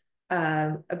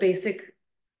a basic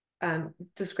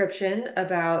description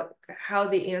about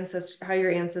how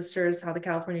your ancestors, how the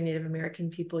California Native American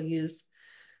people use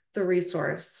the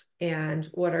resource and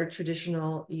what are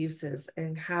traditional uses,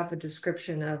 and have a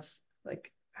description of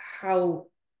like how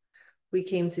we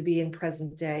came to be in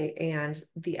present day and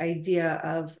the idea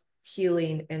of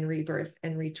healing and rebirth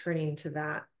and returning to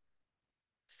that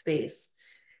space.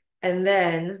 And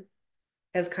then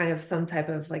as kind of some type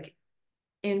of like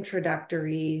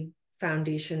introductory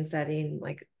foundation setting,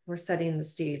 like we're setting the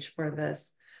stage for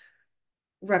this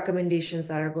recommendations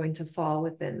that are going to fall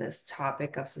within this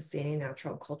topic of sustaining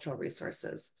natural and cultural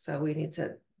resources. So we need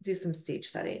to do some stage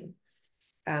setting.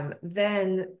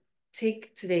 Then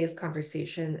take today's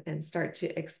conversation and start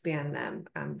to expand them,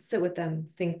 sit with them,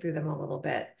 think through them a little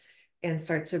bit, and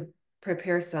start to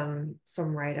prepare some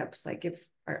write-ups. Like if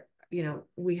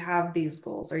we have these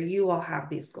goals, or you all have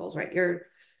these goals, right?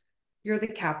 You're the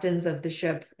captains of the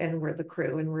ship and we're the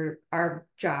crew, and our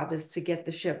job is to get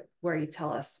the ship where you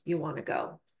tell us you want to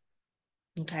go.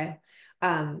 Okay.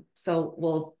 So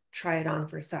we'll try it on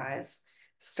for size,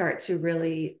 start to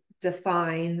really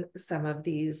define some of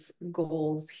these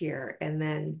goals here, and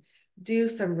then do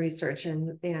some research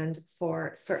and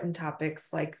for certain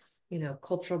topics like,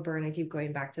 cultural burn, I keep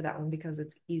going back to that one because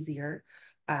it's easier.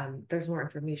 there's more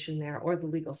information there, or the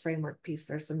legal framework piece,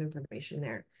 there's some information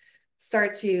there.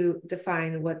 Start to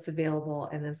define what's available,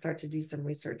 and then start to do some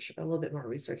research, a little bit more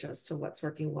research as to what's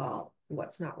working well,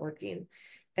 what's not working,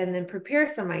 and then prepare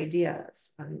some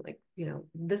ideas. Like, you know,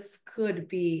 this could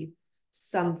be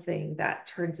something that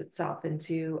turns itself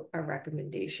into a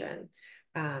recommendation.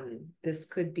 This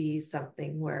could be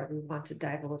something where we want to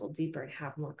dive a little deeper and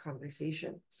have more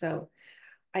conversation. So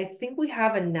I think we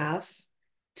have enough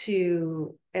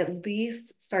to at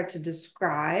least start to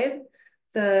describe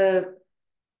the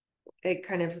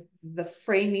kind of the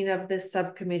framing of this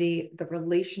subcommittee, the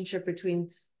relationship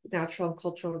between natural and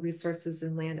cultural resources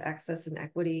and land access and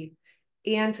equity,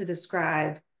 and to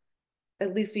describe,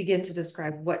 at least begin to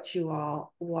describe what you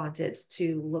all want it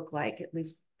to look like, at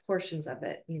least portions of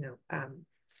it, you know,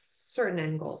 certain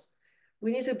end goals.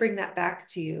 We need to bring that back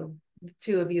to you, the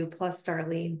two of you, plus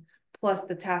Darlene, plus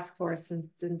the task force, and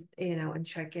you know, and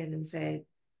check in and say,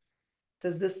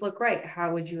 does this look right?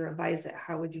 How would you revise it?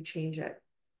 How would you change it?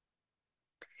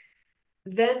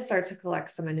 Then start to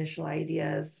collect some initial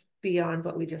ideas beyond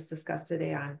what we just discussed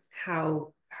today on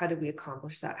how do we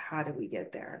accomplish that? How do we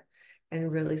get there?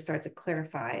 And really start to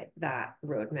clarify that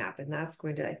roadmap. And that's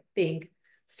going to, I think,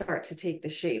 start to take the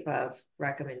shape of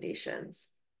recommendations.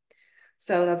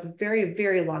 So that's a very,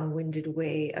 very long-winded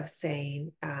way of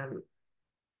saying,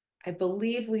 I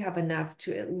believe we have enough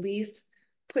to at least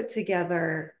put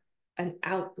together an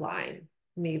outline,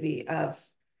 maybe of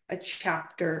a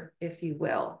chapter, if you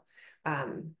will,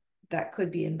 that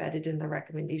could be embedded in the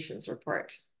recommendations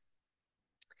report.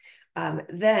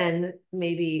 Then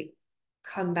maybe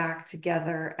come back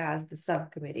together as the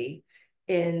subcommittee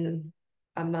in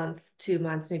a month, 2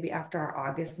 months, maybe after our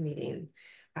August meeting,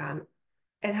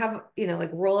 and have, you know,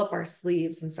 like roll up our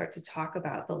sleeves and start to talk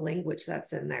about the language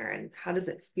that's in there and how does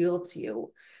it feel to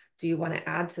you? Do you want to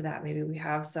add to that? Maybe we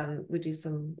do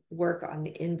some work on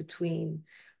the in-between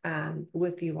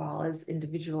with you all as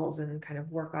individuals and kind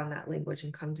of work on that language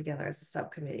and come together as a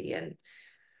subcommittee and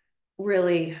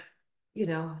really, you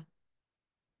know,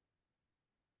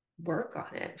 work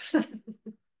on it.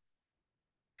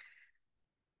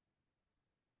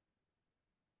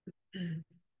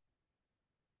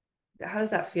 How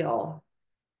does that feel?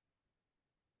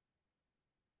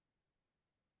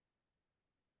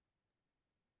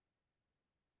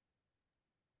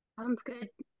 Sounds good.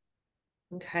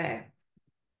 Okay.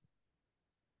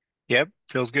 Yep,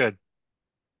 feels good.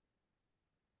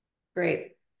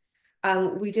 Great.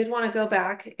 We did want to go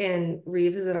back and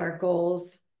revisit our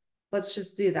goals. Let's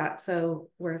just do that so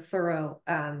we're thorough,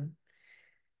 and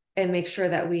make sure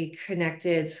that we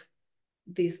connected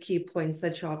these key points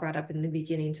that you all brought up in the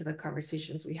beginning to the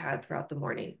conversations we had throughout the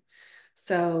morning.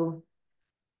 So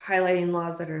highlighting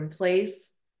laws that are in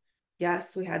place.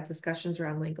 Yes, we had discussions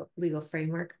around legal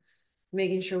framework,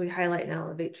 making sure we highlight and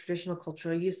elevate traditional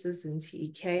cultural uses in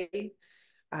TEK,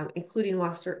 including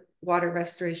water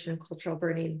restoration and cultural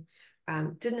burning.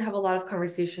 Didn't have a lot of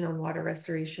conversation on water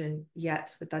restoration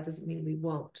yet, but that doesn't mean we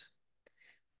won't.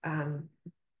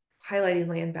 Highlighting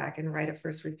land back and right of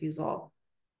first refusal.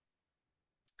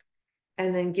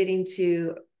 And then getting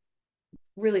to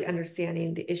really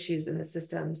understanding the issues in the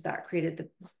systems that created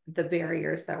the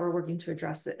barriers that we're working to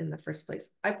address it in the first place.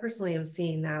 I personally am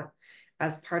seeing that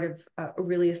as part of a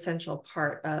really essential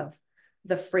part of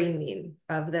the framing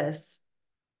of this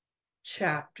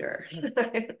chapter.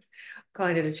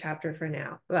 Calling it a chapter for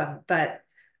now, but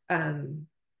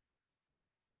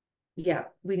yeah,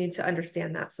 we need to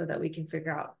understand that so that we can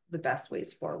figure out the best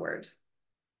ways forward.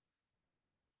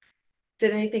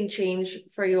 Did anything change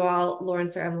for you all,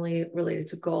 Lawrence or Emily, related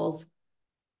to goals?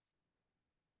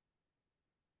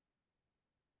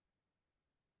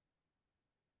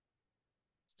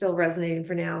 Still resonating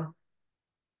for now?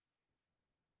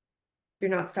 You're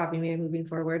not stopping me, I'm moving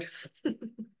forward.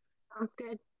 Sounds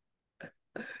good.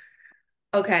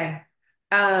 Okay.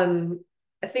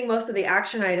 I think most of the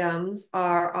action items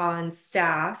are on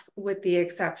staff, with the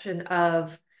exception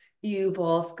of you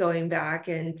both going back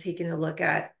and taking a look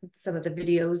at some of the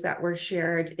videos that were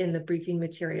shared in the briefing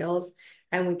materials,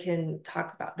 and we can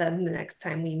talk about them the next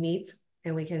time we meet,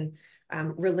 and we can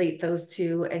relate those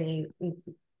to any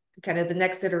kind of the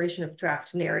next iteration of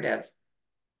draft narrative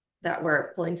that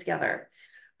we're pulling together.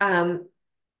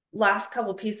 Last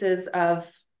couple pieces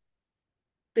of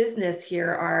business here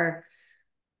are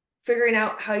figuring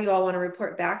out how you all want to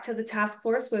report back to the task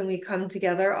force when we come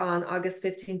together on August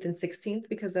 15th and 16th,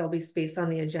 because there'll be space on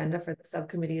the agenda for the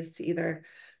subcommittees to either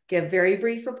give very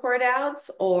brief report outs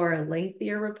or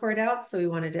lengthier report outs. So we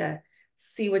wanted to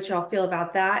see what y'all feel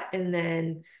about that, and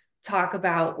then talk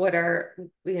about what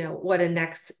a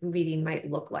next meeting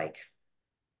might look like.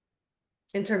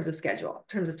 in terms of schedule,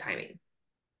 in terms of timing.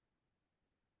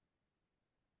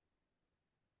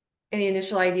 Any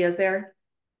initial ideas there?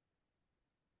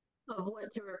 Of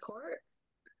what to report?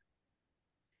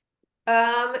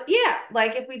 Yeah,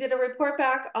 like if we did a report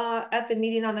back at the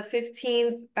meeting on the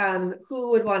 15th,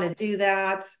 who would want to do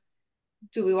that?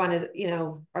 Do we want to, you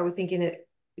know, are we thinking it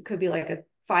could be like a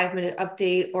 5-minute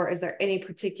update, or is there any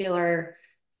particular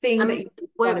thing that you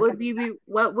what want would to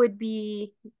what would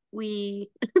be we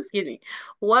excuse me,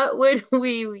 what would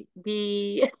we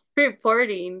be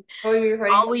reporting? Oh, you're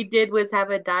All ready? we did was have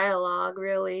a dialogue,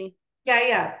 really.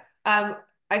 Yeah.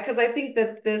 Because I think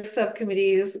that this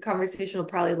subcommittee's conversation will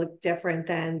probably look different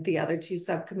than the other two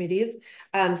subcommittees.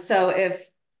 So if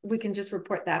we can just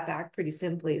report that back pretty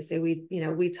simply. So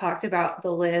we talked about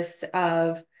the list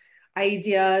of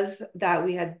ideas that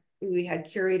we had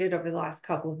curated over the last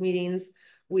couple of meetings.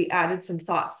 We added some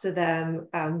thoughts to them.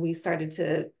 We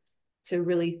started to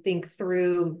really think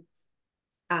through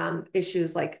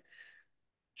issues like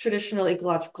traditional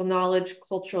ecological knowledge,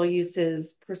 cultural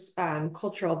uses,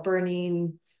 cultural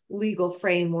burning, legal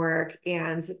framework,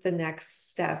 and the next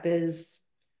step is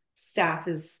staff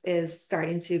is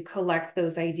starting to collect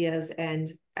those ideas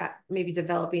and maybe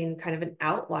developing kind of an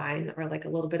outline or like a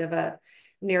little bit of a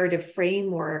narrative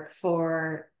framework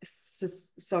for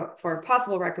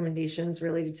possible recommendations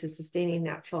related to sustaining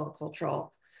natural and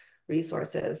cultural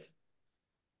resources.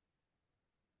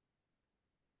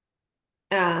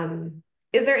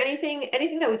 Is there anything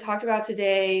that we talked about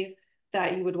today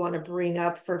that you would want to bring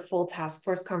up for full task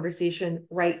force conversation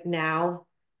right now?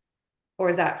 Or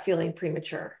is that feeling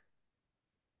premature?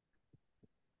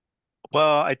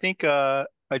 Well, I think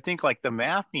like the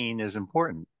mapping is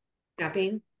important.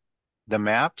 Mapping? The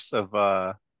maps of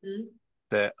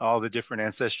Mm-hmm. all the different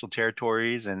ancestral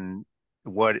territories and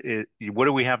what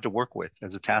do we have to work with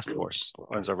as a task force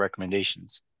as our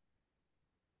recommendations?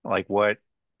 Like what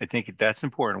I think that's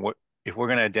important. What if we're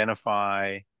going to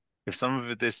identify if some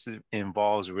of this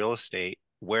involves real estate,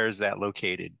 where is that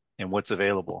located and what's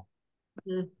available?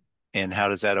 Mm-hmm. And how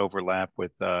does that overlap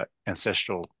with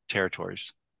ancestral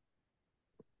territories?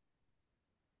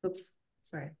 Oops,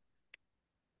 sorry.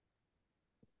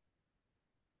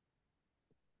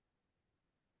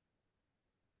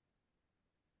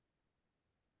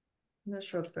 I'm not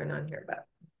sure what's going on here, but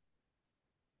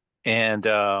And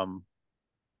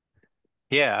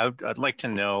yeah, I'd like to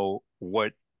know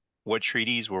what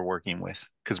treaties we're working with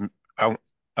because I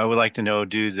I would like to know,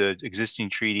 do the existing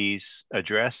treaties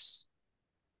address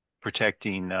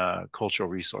protecting cultural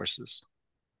resources?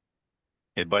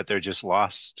 But they're just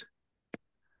lost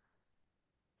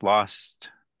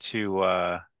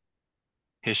to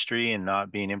history and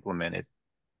not being implemented.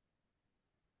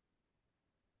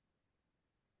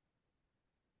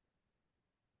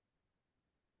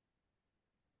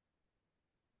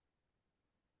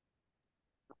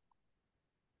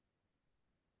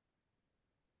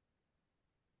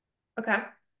 okay.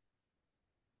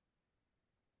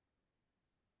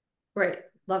 Great.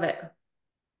 Love it.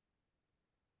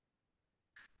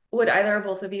 Would either or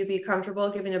both of you be comfortable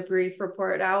giving a brief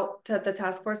report out to the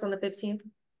task force on the 15th?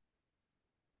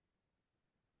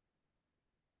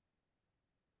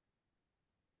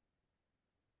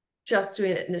 Just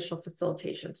doing initial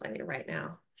facilitation planning right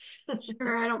now.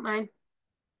 Sure, I don't mind.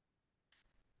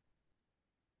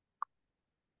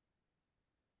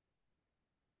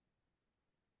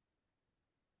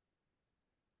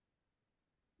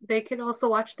 They could also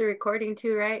watch the recording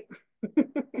too, right?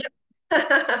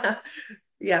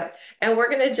 Yeah, and we're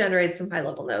going to generate some high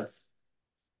level notes.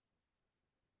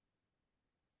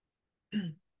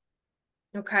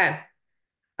 Okay.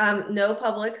 No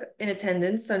public in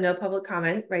attendance, so no public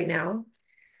comment right now.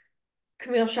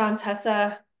 Camille, Sean,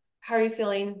 Tessa, how are you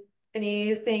feeling?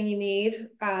 Anything you need?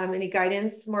 Any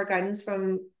guidance, more guidance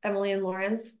from Emily and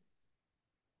Lawrence?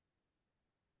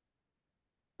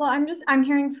 Well, I'm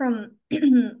hearing from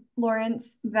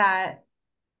Lawrence that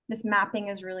this mapping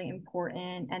is really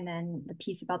important, and then the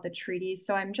piece about the treaties.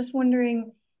 So I'm just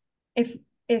wondering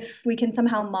if we can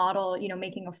somehow model,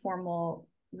 making a formal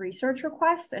research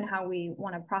request and how we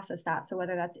want to process that. So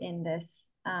whether that's in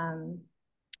this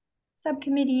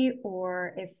subcommittee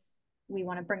or if we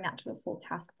want to bring that to the full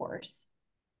task force.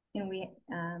 And we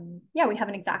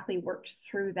haven't exactly worked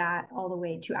through that all the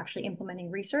way to actually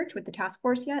implementing research with the task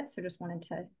force yet. So just wanted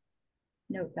to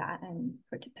note that and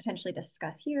potentially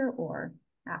discuss here or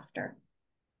after.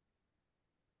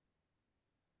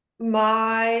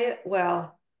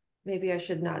 Well, maybe I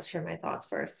should not share my thoughts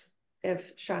first.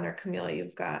 If Sean or Camille,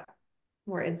 you've got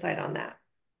more insight on that.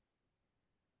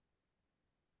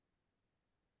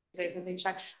 say something,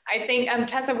 Sean? I think,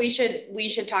 Tessa, we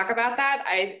should talk about that.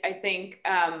 I think,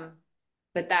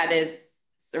 that is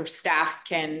sort of staff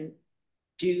can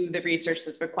do the research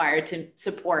that's required to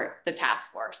support the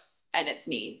task force and its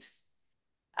needs.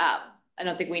 I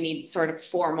don't think we need sort of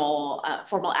formal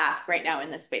ask right now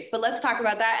in this space, but let's talk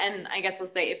about that. And I guess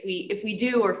let's say if we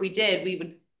do, or if we did, we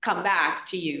would come back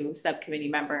to you subcommittee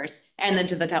members and then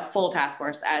to the full task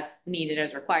force as needed,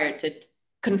 as required, to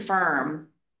confirm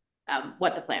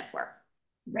what the plans were.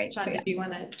 Right. Sean, So, yeah. did you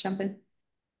want to jump in?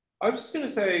 I was just going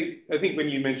to say, I think when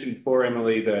you mentioned for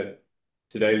Emily that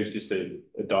today was just a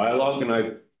dialogue, and I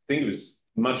think it was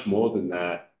much more than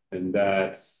that. And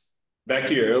that's back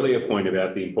to your earlier point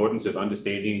about the importance of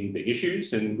understanding the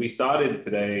issues. And we started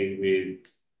today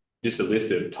with just a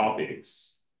list of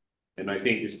topics. And I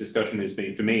think this discussion has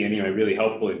been, for me anyway, really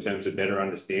helpful in terms of better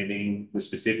understanding the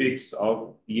specifics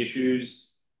of the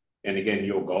issues. And again,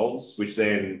 your goals, which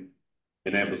then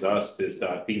enables us to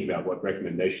start thinking about what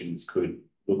recommendations could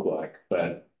look like.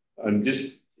 But I'm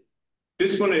just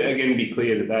want to again be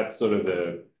clear that that's sort of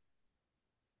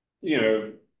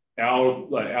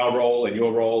our role and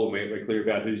your role, and we're clear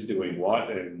about who's doing what.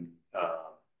 And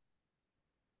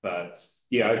but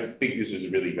yeah, I think this was a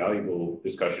really valuable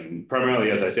discussion, primarily,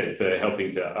 as I said, for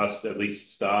helping to us at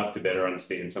least start to better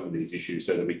understand some of these issues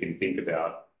so that we can think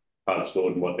about paths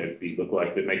forward and what that would look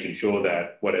like, but making sure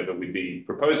that whatever we'd be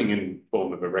proposing in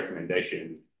form of a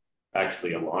recommendation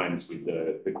actually aligns with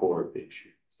the core of the issue.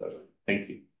 So thank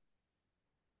you.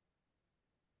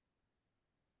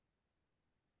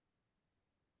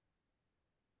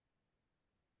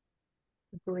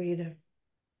 Agreed.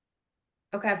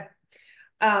 Okay.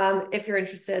 If you're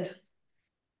interested,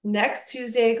 next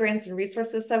Tuesday, Grants and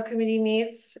Resources Subcommittee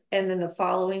meets, and then the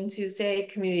following Tuesday,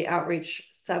 Community Outreach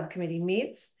Subcommittee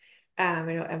meets. I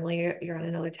know, Emily, you're on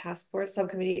another task force, you're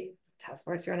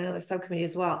on another subcommittee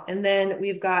as well. And then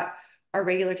we've got our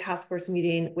regular task force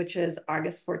meeting, which is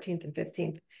August 14th and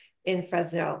 15th in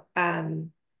Fresno.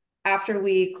 After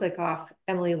we click off,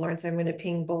 Emily, Lawrence, I'm going to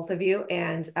ping both of you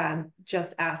and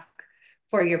just ask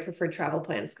for your preferred travel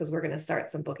plans, because we're going to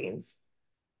start some bookings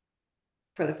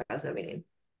for the Fresno meeting.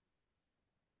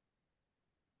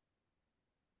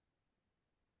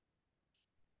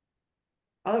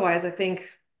 Otherwise, I think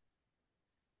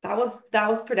that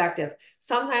was productive.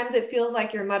 Sometimes it feels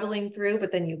like you're muddling through,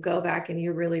 but then you go back and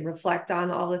you really reflect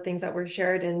on all the things that were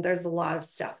shared, and there's a lot of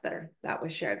stuff there that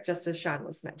was shared, just as Sean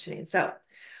was mentioning. So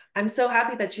I'm so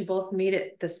happy that you both made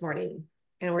it this morning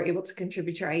and were able to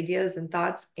contribute your ideas and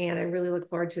thoughts, and I really look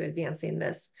forward to advancing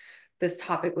this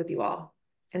topic with you all.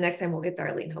 And next time we'll get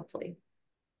Darlene, hopefully.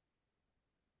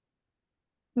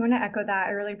 I want to echo that. I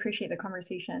really appreciate the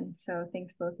conversation. So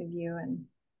thanks both of you. And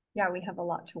yeah, we have a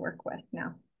lot to work with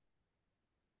now.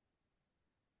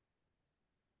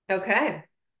 Okay.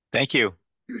 Thank you.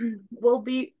 Will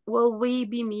we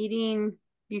be meeting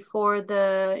before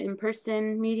the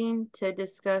in-person meeting to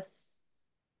discuss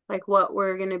like what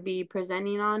we're going to be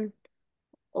presenting on?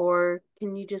 Or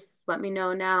can you just let me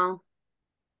know now?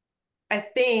 I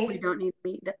think we don't need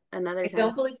to meet another time. I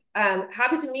don't believe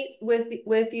happy to meet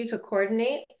with you to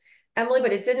coordinate, Emily,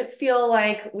 but it didn't feel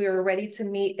like we were ready to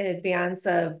meet in advance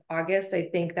of August. I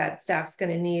think that staff's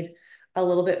going to need a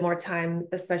little bit more time,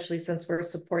 especially since we're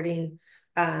supporting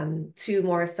 2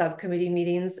 more subcommittee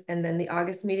meetings and then the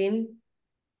August meeting.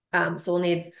 So we'll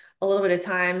need a little bit of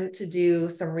time to do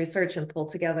some research and pull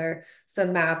together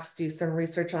some maps, do some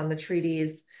research on the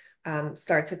treaties,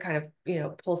 start to kind of,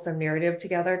 pull some narrative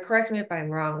together. Correct me if I'm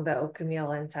wrong though,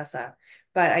 Camille and Tessa,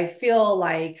 but I feel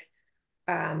like,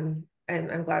 and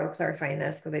I'm glad we're clarifying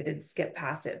this because I did skip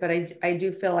past it, but I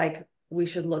do feel like we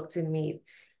should look to meet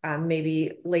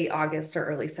maybe late August or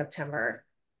early September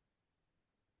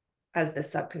as the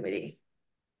subcommittee.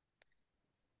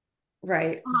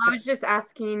 Right. I was just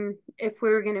asking if we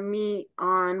were going to meet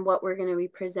on what we're going to be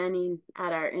presenting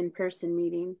at our in-person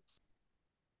meeting.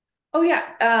 Oh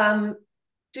yeah.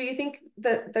 Do you think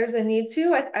that there's a need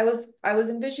to? I was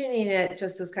envisioning it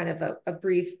just as kind of a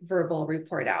brief verbal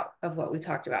report out of what we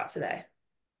talked about today.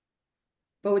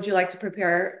 But would you like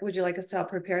us to help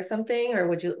prepare something, or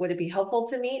would it be helpful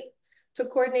to meet to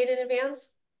coordinate in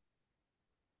advance?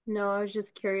 No, I was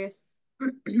just curious.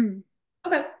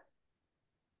 Okay.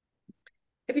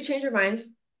 If you change your mind,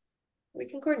 we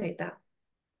can coordinate that.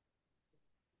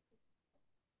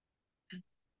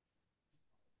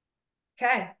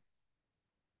 Okay.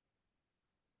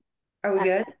 Are we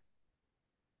good?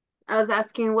 I was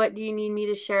asking, what do you need me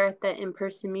to share at the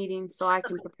in-person meeting so I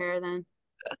can prepare then?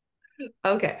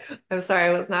 Okay. I'm sorry,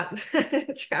 I was not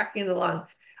tracking along.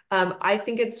 I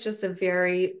think it's just a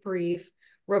very brief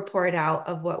report out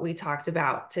of what we talked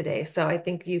about today. So I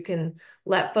think you can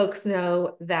let folks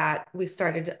know that we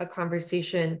started a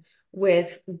conversation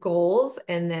with goals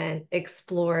and then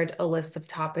explored a list of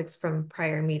topics from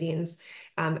prior meetings,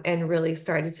 and really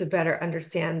started to better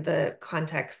understand the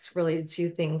context related to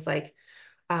things like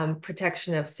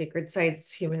protection of sacred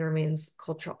sites, human remains,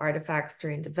 cultural artifacts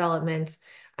during development.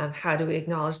 How do we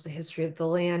acknowledge the history of the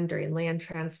land during land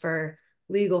transfer,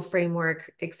 legal framework,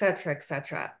 et cetera,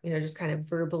 just kind of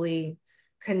verbally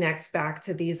connect back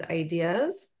to these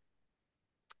ideas.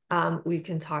 We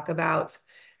can talk about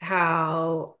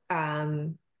how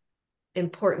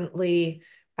importantly,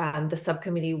 the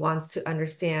subcommittee wants to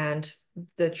understand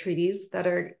the treaties that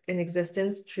are in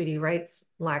existence, treaty rights,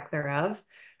 lack thereof.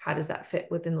 How does that fit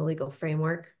within the legal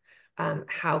framework?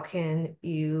 How can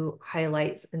you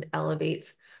highlight and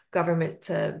elevate government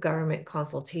to government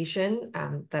consultation,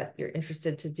 that you're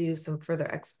interested to do some further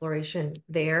exploration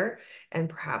there and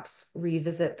perhaps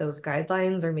revisit those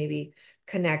guidelines, or maybe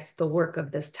connect the work of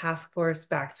this task force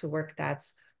back to work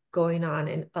that's going on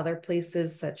in other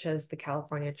places, such as the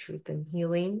California Truth and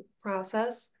Healing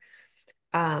process,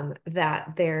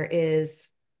 that there is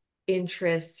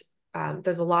interest.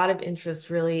 There's a lot of interest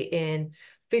really in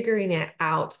figuring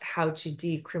out how to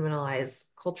decriminalize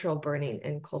cultural burning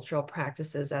and cultural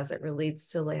practices as it relates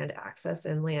to land access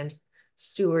and land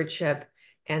stewardship,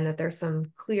 and that there's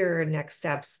some clear next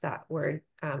steps that were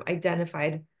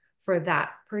identified for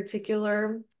that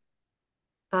particular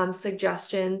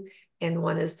suggestion. And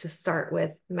one is to start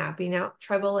with mapping out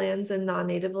tribal lands and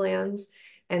non-native lands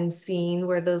and seeing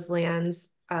where those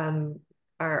lands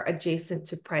are adjacent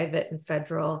to private and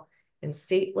federal and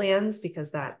state lands, because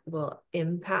that will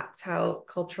impact how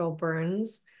cultural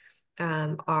burns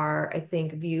are, I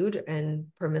think, viewed and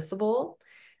permissible.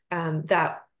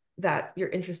 That you're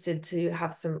interested to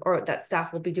have some, or that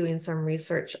staff will be doing some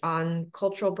research on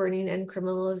cultural burning and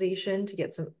criminalization to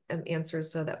get some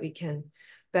answers so that we can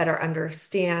better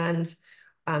understand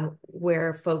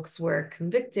where folks were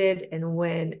convicted and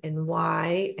when and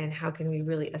why, and how can we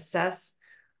really assess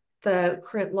the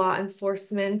current law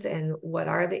enforcement and what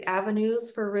are the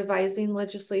avenues for revising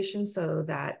legislation so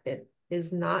that it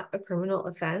is not a criminal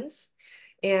offense,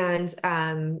 and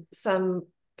some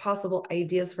possible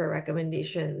ideas for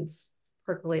recommendations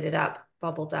percolated up,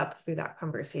 bubbled up through that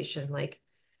conversation, like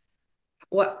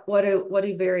what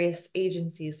do various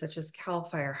agencies such as CAL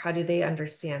FIRE, how do they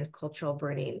understand cultural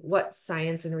burning? What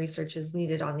science and research is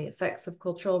needed on the effects of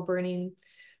cultural burning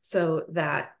so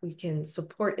that we can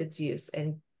support its use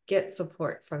and get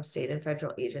support from state and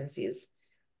federal agencies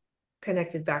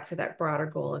connected back to that broader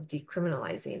goal of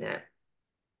decriminalizing it?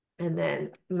 And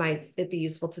then might it be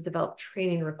useful to develop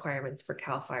training requirements for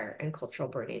CAL FIRE and cultural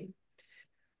burning?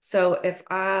 So if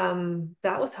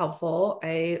that was helpful,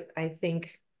 I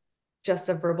think just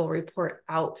a verbal report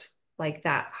out like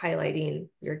that, highlighting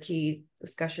your key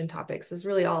discussion topics, is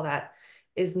really all that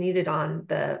is needed on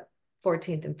the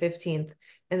 14th and 15th.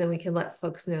 And then we can let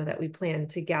folks know that we plan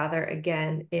to gather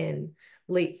again in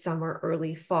late summer,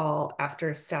 early fall,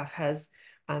 after staff has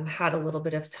had a little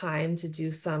bit of time to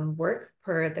do some work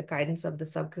per the guidance of the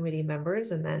subcommittee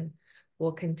members. And then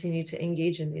we'll continue to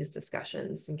engage in these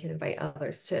discussions and can invite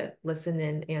others to listen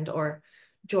in and or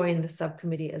join the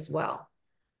subcommittee as well.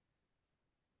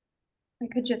 I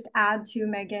could just add to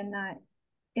Megan that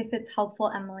if it's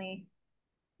helpful, Emily,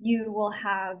 you will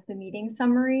have the meeting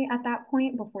summary at that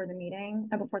point before the meeting,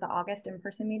 before the August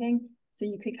in-person meeting. So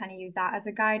you could kind of use that as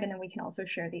a guide, and then we can also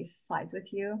share these slides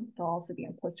with you. They'll also be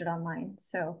posted online.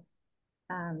 So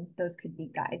those could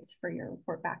be guides for your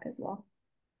report back as well.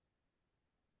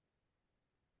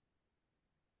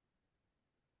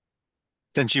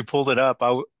 Since you pulled it up,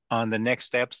 on the next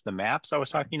steps, the maps I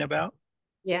was talking about.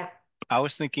 Yeah. I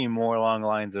was thinking more along the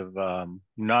lines of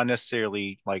not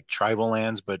necessarily like tribal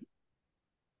lands, but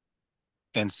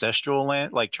ancestral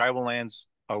land, like tribal lands.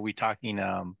 Are we talking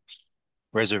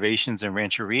reservations and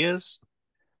rancherias?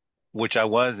 Which I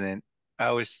wasn't.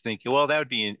 I was thinking, well, that would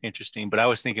be interesting, but I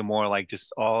was thinking more like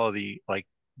just all the like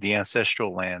the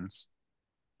ancestral lands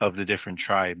of the different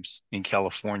tribes in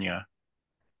California.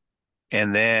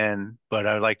 And then, but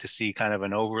I'd like to see kind of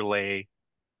an overlay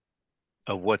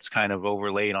of what's kind of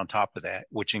overlaid on top of that,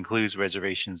 which includes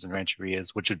reservations and rancherias,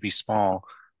 which would be small,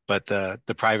 but the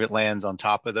private lands on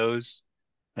top of those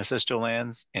ancestral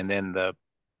lands, and then the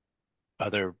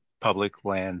other public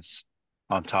lands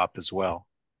on top as well.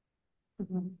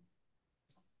 Mm-hmm.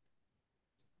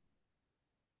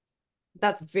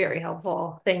 That's very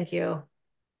helpful. Thank you.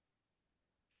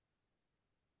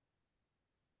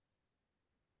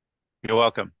 You're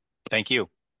welcome. Thank you.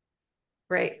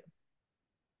 Great.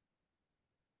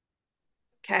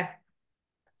 Okay.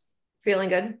 Feeling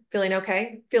good? Feeling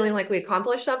okay? Feeling like we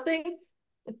accomplished something?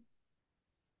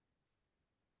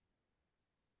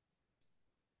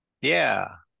 Yeah.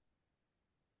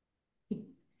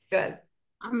 Good.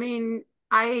 I mean,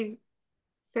 I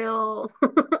feel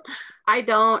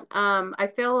I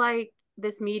feel like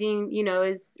this meeting,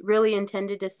 is really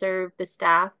intended to serve the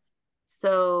staff.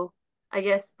 So I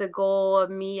guess the goal of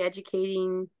me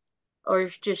educating or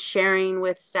just sharing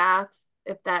with staff,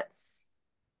 if that's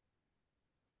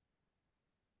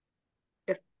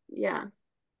if yeah,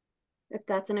 if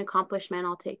that's an accomplishment,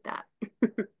 I'll take that.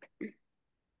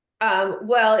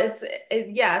 Well,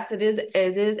 yes, it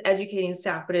is educating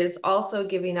staff, but it is also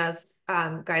giving us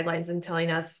guidelines and telling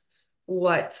us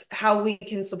how we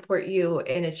can support you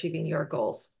in achieving your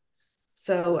goals.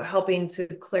 So helping to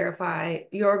clarify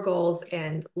your goals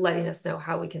and letting us know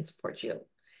how we can support you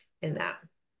in that.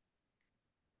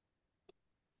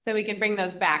 So we can bring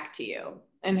those back to you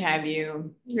and have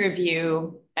you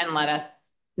review and let us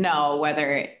know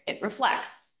whether it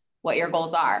reflects what your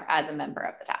goals are as a member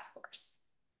of the task force.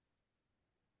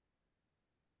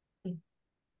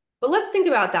 But let's think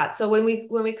about that. So when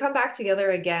we come back together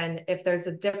again, if there's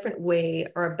a different way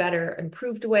or a better,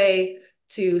 improved way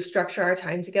to structure our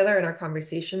time together and our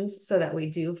conversations so that we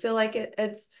do feel like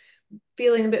it's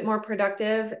feeling a bit more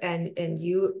productive, and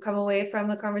you come away from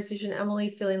the conversation,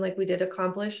 Emily, feeling like we did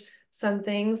accomplish some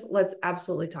things, let's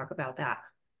absolutely talk about that.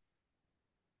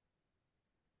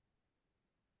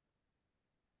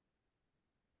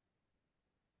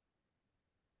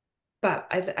 But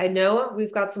I know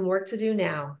we've got some work to do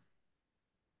now.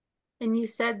 And you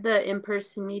said the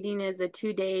in-person meeting is a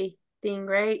 2-day thing,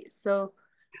 right? So,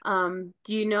 do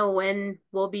you know when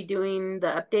we'll be doing the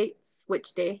updates?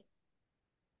 Which day?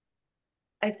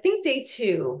 I think day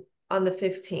 2 on the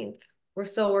 15th. We're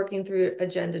still working through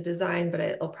agenda design, but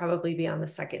it'll probably be on the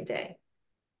second day.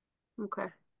 Okay.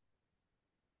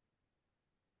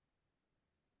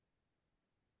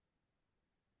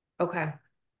 Okay.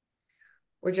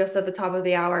 We're just at the top of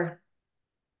the hour.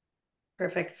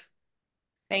 Perfect.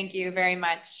 Thank you very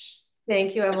much.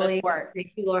 Thank you, Emily. For this work.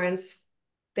 Thank you, Lawrence.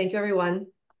 Thank you, everyone.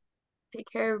 Take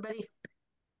care, everybody.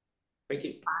 Thank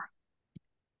you.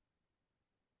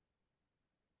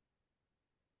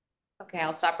 Okay,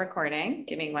 I'll stop recording.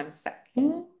 Give me 1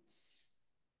 second.